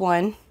this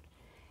one,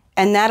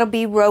 and that'll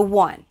be row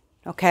 1,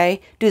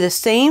 okay? Do the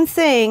same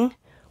thing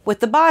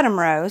with the bottom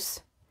rows,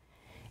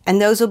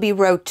 and those will be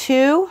row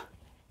 2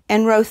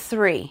 and row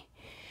 3.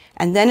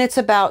 And then it's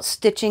about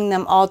stitching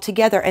them all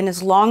together. And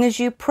as long as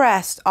you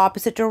press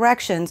opposite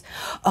directions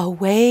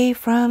away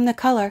from the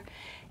color,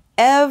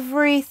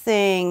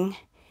 everything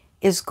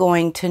is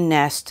going to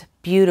nest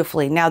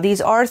beautifully. Now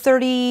these are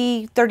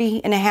 30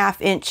 and a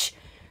half inch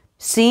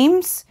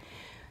seams.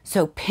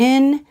 So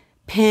pin,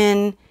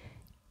 pin,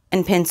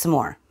 and pin some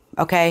more.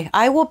 Okay,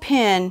 I will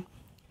pin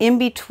in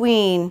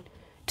between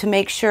to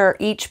make sure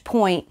each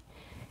point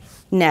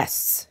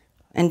nests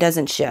and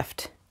doesn't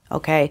shift.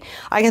 Okay,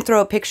 I can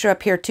throw a picture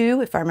up here too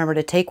if I remember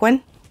to take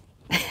one.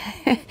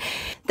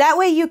 That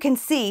way you can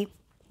see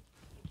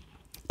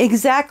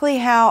exactly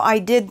how I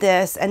did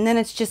this, and then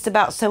it's just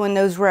about sewing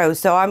those rows.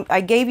 So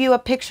I gave you a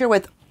picture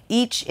with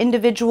each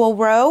individual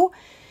row,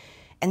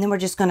 and then we're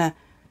just gonna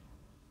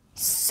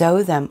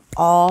sew them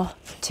all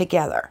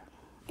together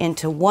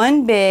into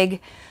one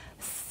big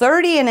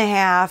 30 and a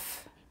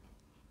half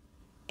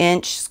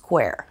inch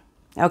square.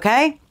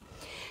 Okay,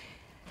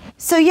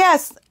 so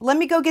yes, let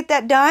me go get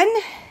that done,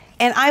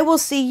 and I will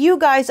see you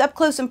guys up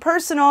close and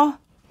personal.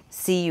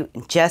 See you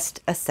in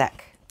just a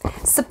sec.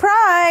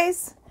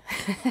 Surprise!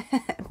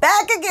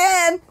 Back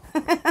again.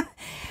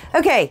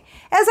 Okay,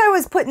 as I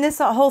was putting this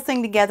whole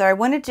thing together, I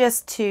wanted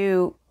just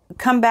to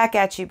come back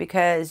at you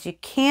because you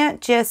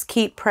can't just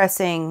keep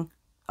pressing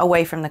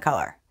away from the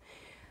color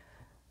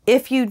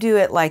if you do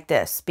it like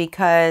this,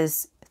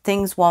 because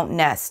things won't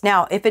nest.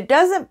 Now, if it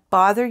doesn't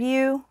bother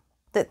you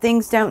that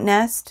things don't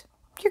nest,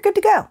 you're good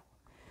to go.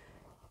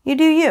 You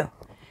do you.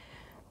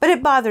 But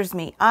it bothers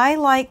me. I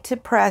like to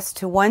press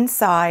to one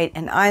side,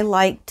 and I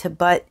like to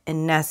butt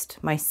and nest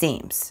my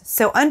seams.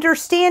 So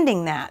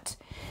understanding that,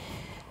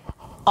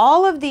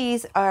 all of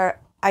these are,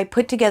 I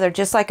put together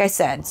just like I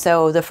said.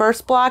 So the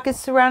first block is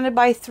surrounded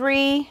by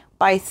 3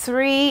 by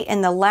 3,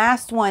 and the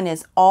last one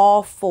is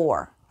all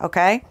 4,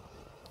 okay?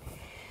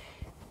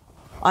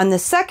 On the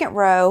second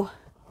row,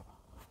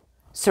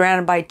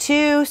 surrounded by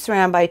 2,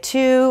 surrounded by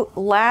 2,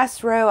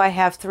 last row I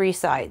have 3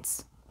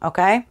 sides,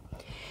 okay?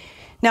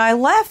 Now I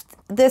left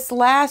this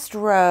last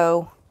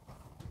row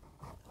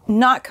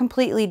not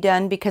completely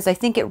done because I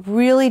think it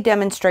really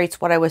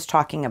demonstrates what I was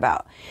talking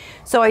about.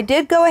 So I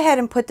did go ahead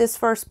and put this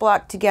first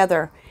block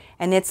together,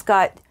 and it's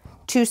got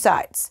 2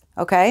 sides,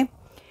 okay?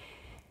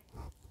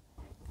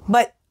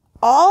 But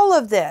all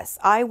of this,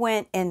 I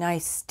went and I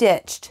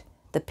stitched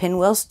the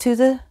pinwheels to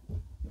the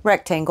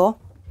rectangle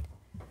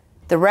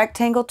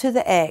to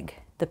the egg,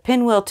 the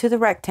pinwheel to the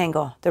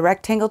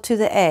rectangle to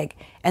the egg,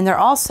 and they're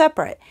all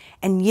separate.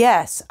 And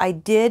yes, I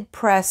did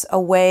press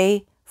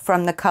away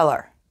from the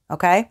color,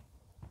 okay?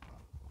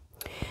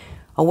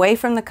 Away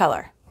from the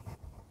color.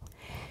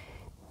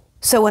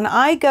 So when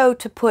I go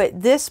to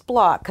put this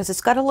block, because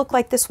it's got to look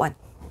like this one,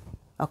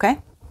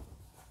 okay?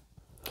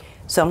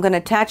 So I'm going to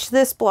attach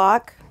this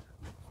block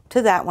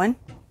to that one.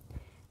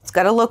 It's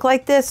got to look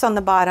like this on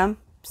the bottom.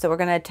 So we're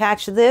going to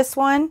attach this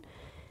one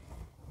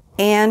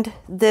and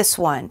this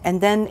one,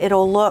 and then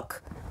they'll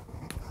look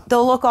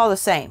all the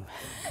same.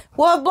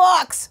 We'll have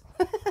blocks.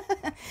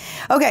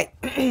 Okay.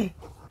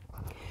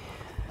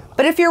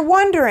 But if you're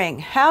wondering,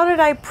 how did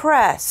I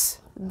press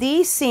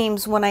these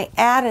seams when I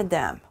added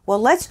them? Well,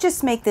 let's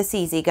just make this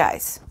easy,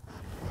 guys.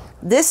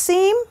 This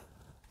seam,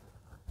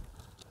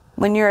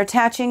 when you're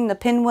attaching the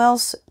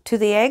pinwheels to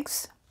the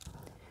eggs,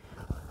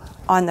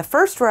 on the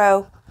first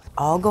row,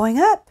 all going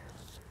up.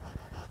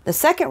 The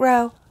second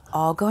row,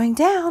 all going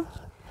down.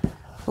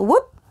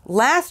 Whoop,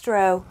 last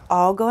row,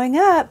 all going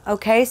up.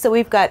 Okay, so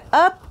we've got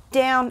up,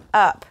 down,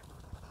 up.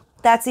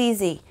 That's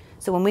easy.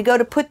 So when we go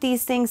to put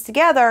these things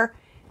together,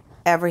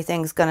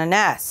 everything's gonna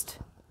nest.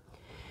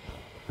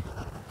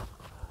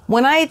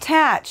 When I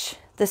attach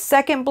the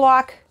second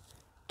block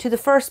to the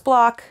first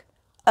block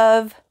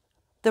of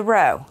the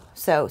row,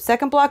 so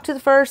second block to the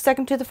first,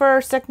 second to the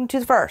first, second to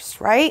the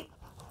first, right?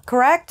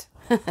 Correct?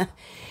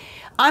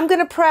 I'm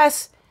gonna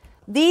press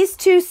these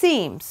 2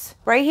 seams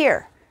right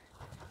here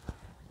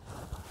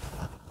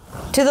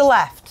to the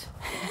left.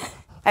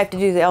 I have to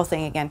do the L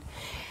thing again.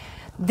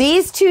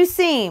 These 2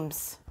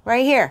 seams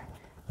right here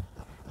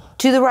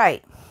to the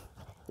right.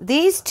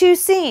 These 2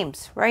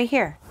 seams right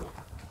here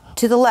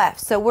to the left.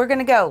 So we're going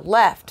to go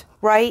left,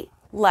 right,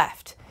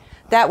 left.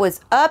 That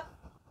was up.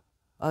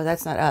 Oh,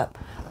 that's not up.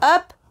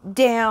 Up,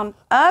 down,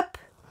 up,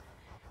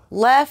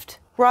 left,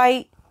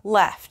 right,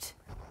 left.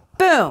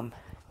 Boom.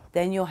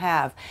 Then you'll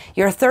have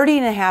your 30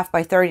 and a half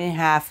by 30 and a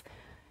half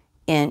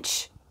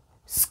inch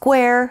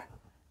square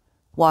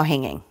wall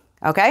hanging.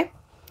 Okay.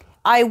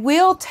 I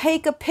will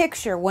take a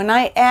picture when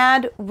I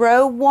add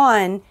row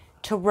 1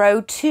 to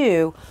row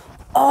 2,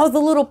 all the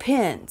little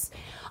pins.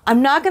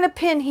 I'm not going to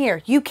pin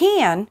here. You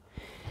can.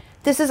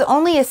 This is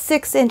only a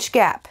 6-inch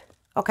gap.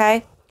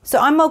 Okay. So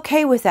I'm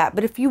okay with that.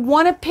 But if you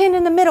want to pin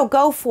in the middle,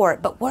 go for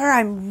it. But where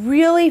I'm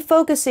really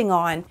focusing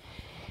on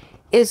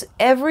is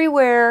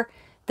everywhere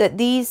that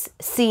these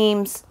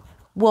seams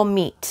will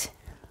meet.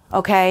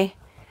 Okay.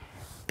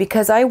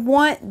 Because I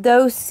want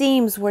those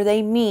seams where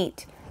they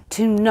meet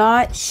to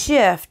not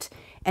shift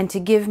and to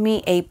give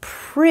me a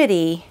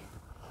pretty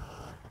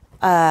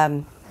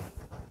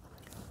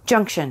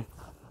junction.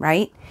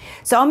 right?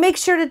 So I'll make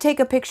sure to take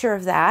a picture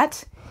of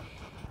that,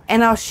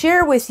 and I'll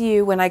share with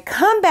you when I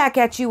come back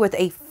at you with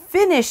a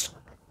finished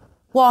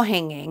wall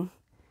hanging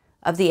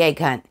of the egg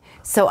hunt.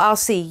 So I'll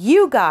see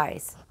you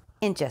guys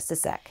in just a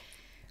sec.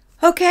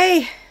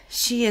 Okay,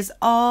 she is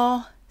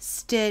all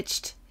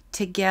stitched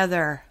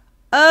together.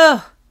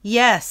 Oh,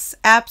 yes,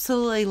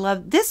 absolutely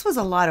love. This was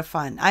a lot of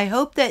fun. I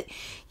hope that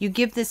you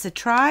give this a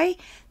try.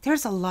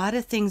 There's a lot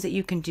of things that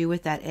you can do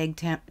with that egg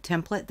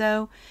template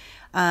though.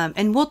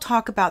 And we'll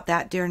talk about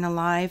that during the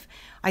live.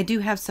 I do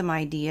have some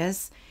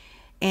ideas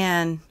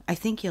and I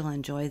think you'll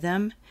enjoy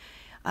them.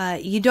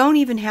 You don't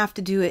even have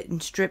to do it in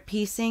strip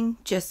piecing,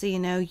 just so you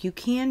know. You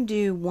can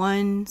do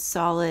one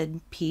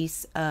solid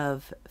piece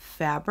of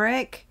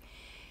fabric.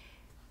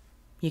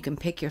 You can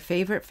pick your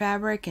favorite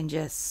fabric and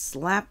just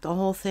slap the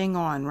whole thing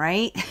on,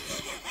 right?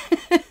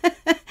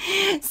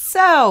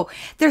 So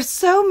there's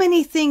so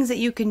many things that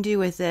you can do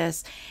with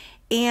this,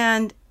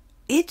 and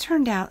it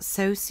turned out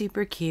so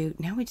super cute.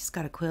 Now we just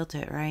got to quilt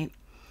it, right?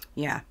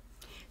 Yeah.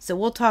 So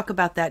we'll talk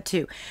about that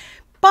too.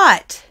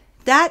 But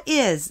that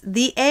is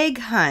the egg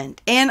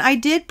hunt, and I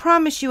did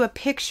promise you a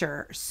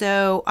picture,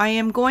 so I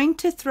am going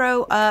to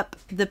throw up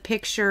the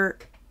picture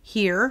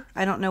here.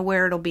 I don't know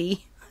where it'll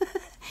be,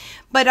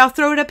 but I'll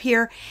throw it up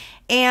here,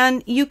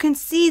 and you can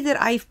see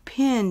that I've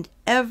pinned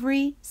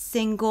every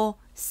single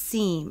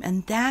seam,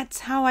 and that's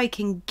how I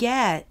can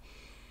get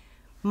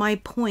my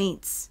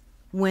points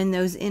when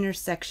those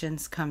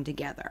intersections come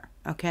together.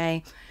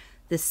 Okay,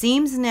 the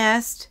seams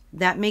nest.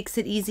 That makes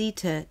it easy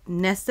to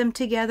nest them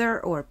together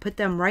or put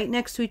them right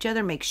next to each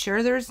other. Make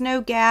sure there's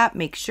no gap,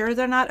 make sure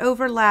they're not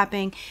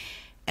overlapping.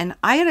 And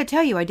I gotta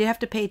tell you, I did have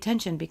to pay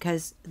attention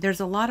because there's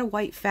a lot of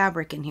white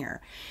fabric in here.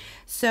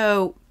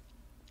 So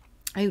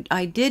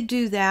I did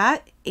do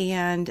that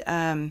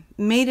and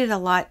made it a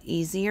lot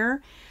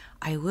easier.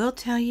 I will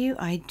tell you,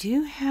 I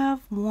do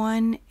have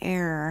one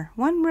error,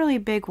 one really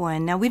big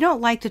one. Now, we don't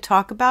like to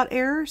talk about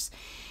errors,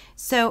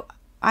 so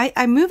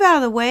I move out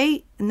of the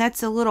way, and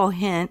that's a little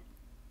hint.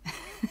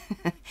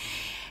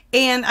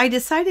 And I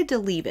decided to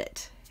leave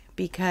it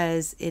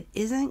because it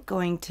isn't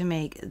going to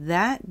make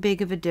that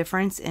big of a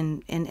difference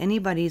in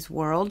anybody's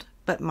world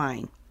but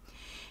mine.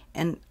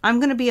 And I'm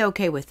going to be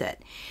okay with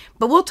it.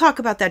 But we'll talk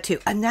about that too.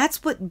 And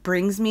that's what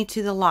brings me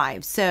to the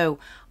live. So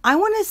I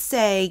want to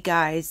say,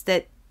 guys,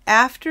 that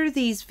after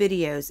these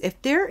videos,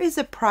 if there is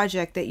a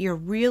project that you're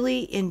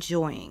really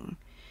enjoying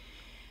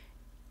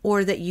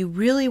or that you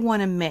really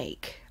want to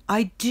make,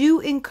 I do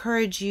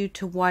encourage you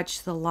to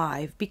watch the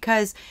live,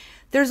 because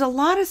there's a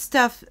lot of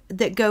stuff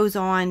that goes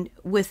on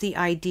with the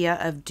idea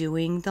of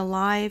doing the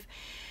live.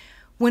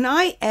 When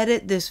I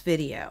edit this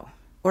video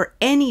or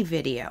any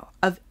video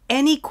of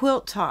any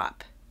quilt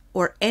top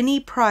or any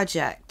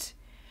project,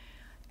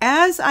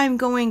 as I'm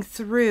going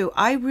through,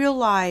 I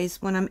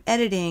realize when I'm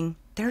editing,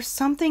 there's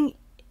something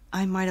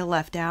I might have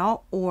left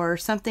out, or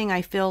something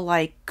I feel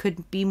like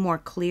could be more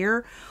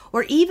clear,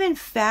 or even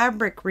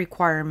fabric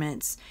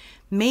requirements.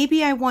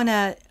 Maybe I want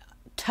to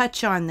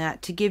touch on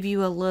that to give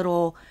you a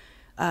little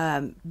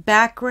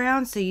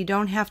background so you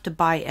don't have to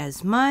buy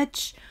as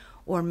much,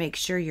 or make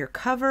sure you're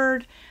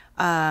covered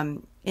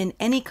in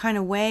any kind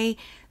of way.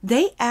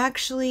 They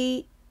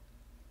actually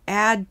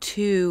add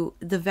to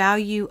the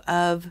value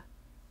of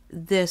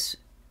this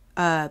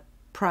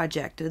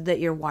project that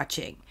you're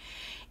watching.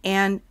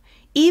 And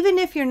even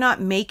if you're not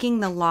making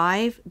the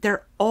live,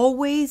 they're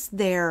always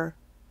there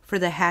for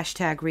the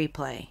hashtag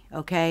replay,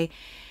 okay?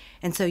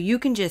 And so you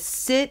can just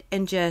sit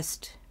and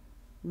just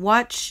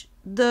watch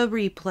the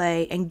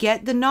replay and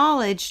get the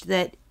knowledge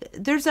that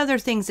there's other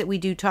things that we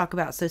do talk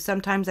about. So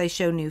sometimes I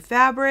show new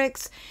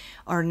fabrics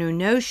or new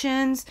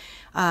notions.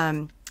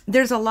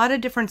 There's a lot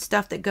of different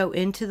stuff that go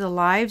into the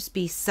lives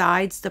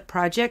besides the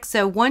project.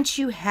 So once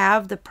you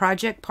have the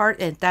project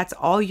part and that's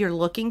all you're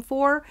looking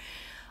for,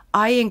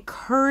 I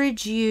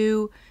encourage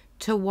you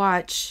to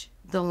watch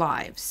the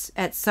lives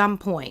at some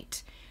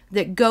point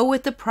that go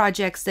with the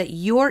projects that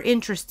you're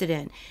interested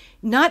in.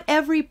 Not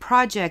every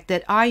project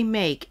that I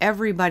make,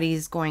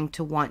 everybody's going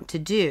to want to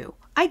do.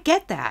 I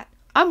get that.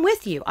 I'm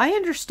with you. I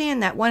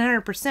understand that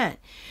 100%.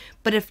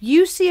 But if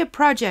you see a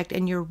project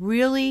and you're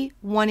really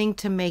wanting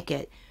to make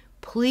it,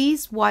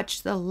 please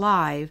watch the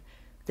live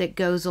that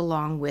goes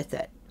along with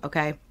it,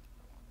 okay?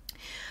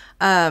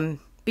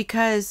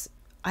 Because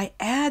I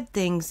add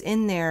things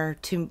in there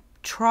to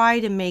try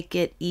to make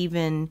it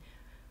even,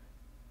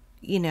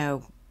 you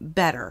know,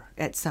 better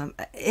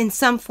in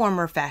some form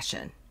or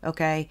fashion,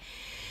 okay?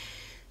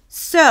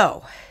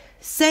 So,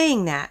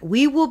 saying that,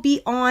 we will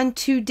be on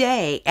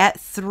today at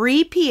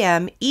 3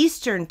 p.m.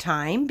 Eastern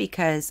time,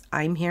 because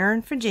I'm here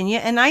in Virginia,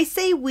 and I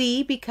say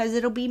we because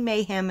it'll be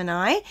Mayhem and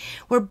I.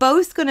 We're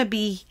both going to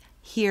be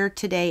here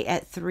today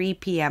at 3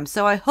 p.m.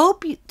 So I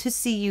hope to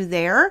see you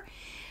there.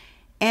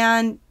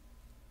 And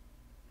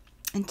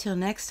until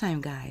next time,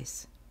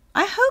 guys,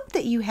 I hope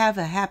that you have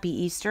a happy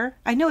Easter.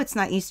 I know it's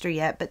not Easter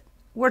yet, but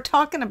we're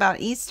talking about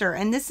Easter,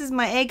 and this is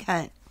my egg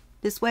hunt.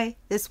 This way,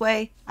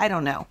 I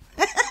don't know.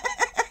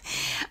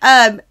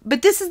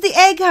 But this is the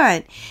egg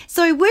hunt.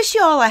 So I wish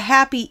you all a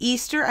happy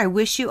Easter. I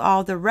wish you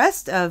all the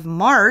rest of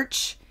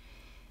March.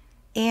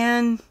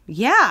 And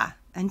yeah,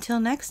 until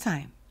next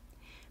time,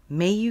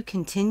 may you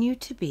continue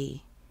to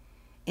be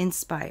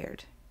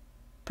inspired,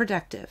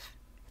 productive,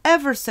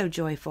 ever so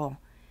joyful.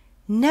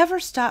 Never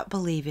stop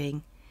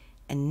believing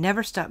and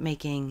never stop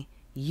making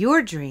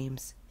your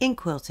dreams in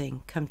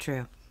quilting come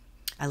true.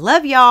 I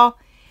love y'all.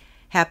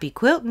 Happy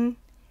quilting.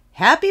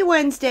 Happy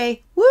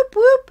Wednesday. Whoop,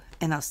 whoop.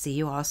 And I'll see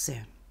you all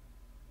soon.